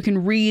course, you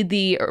can read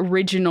the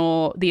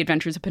original The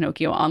Adventures of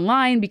Pinocchio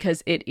online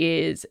because it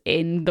is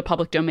in the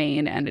public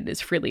domain and it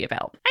is freely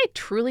available. I had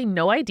truly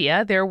no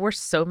idea there were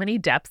so many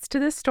depths to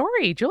this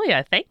story.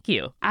 Julia, thank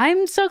you.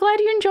 I'm so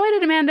glad you enjoyed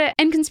it, Amanda.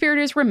 And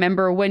conspirators,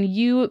 remember, when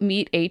you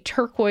meet a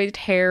turquoise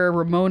hair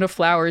Ramona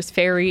Flowers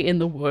fairy in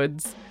the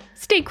woods,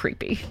 stay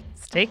creepy.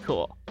 Stay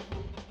cool.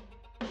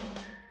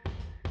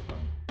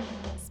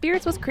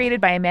 Spirits was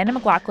created by Amanda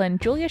McLaughlin,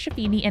 Julia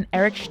Schaffini, and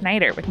Eric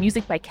Schneider, with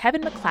music by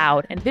Kevin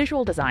MacLeod and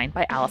visual design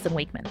by Allison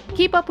Wakeman.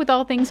 Keep up with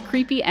all things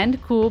creepy and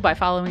cool by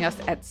following us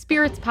at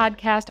Spirits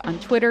Podcast on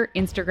Twitter,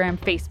 Instagram,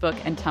 Facebook,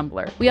 and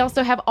Tumblr. We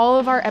also have all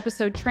of our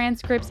episode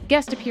transcripts,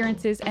 guest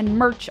appearances, and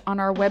merch on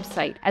our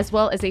website, as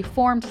well as a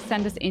form to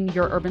send us in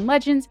your urban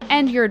legends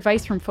and your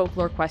advice from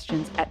folklore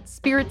questions at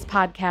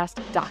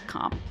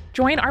spiritspodcast.com.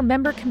 Join our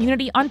member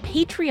community on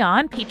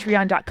Patreon,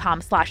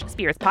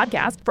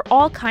 patreon.com/spiritspodcast, for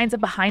all kinds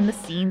of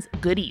behind-the-scenes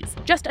goodies.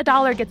 Just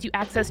 $1 gets you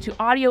access to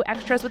audio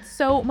extras with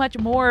so much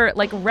more,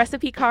 like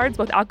recipe cards,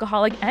 both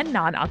alcoholic and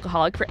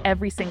non-alcoholic, for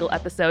every single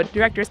episode,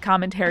 director's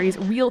commentaries,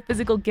 real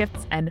physical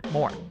gifts, and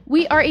more.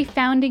 We are a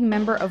founding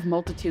member of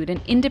Multitude,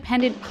 an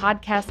independent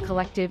podcast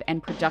collective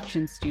and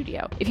production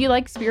studio. If you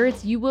like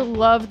Spirits, you will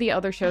love the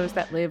other shows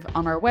that live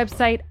on our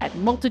website at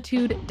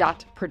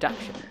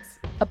multitude.productions.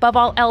 Above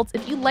all else,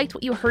 if you liked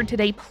what you heard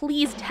today,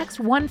 please text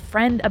one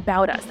friend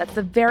about us. That's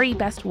the very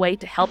best way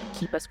to help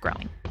keep us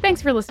growing.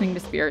 Thanks for listening to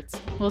Spirits.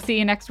 We'll see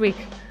you next week.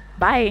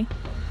 Bye.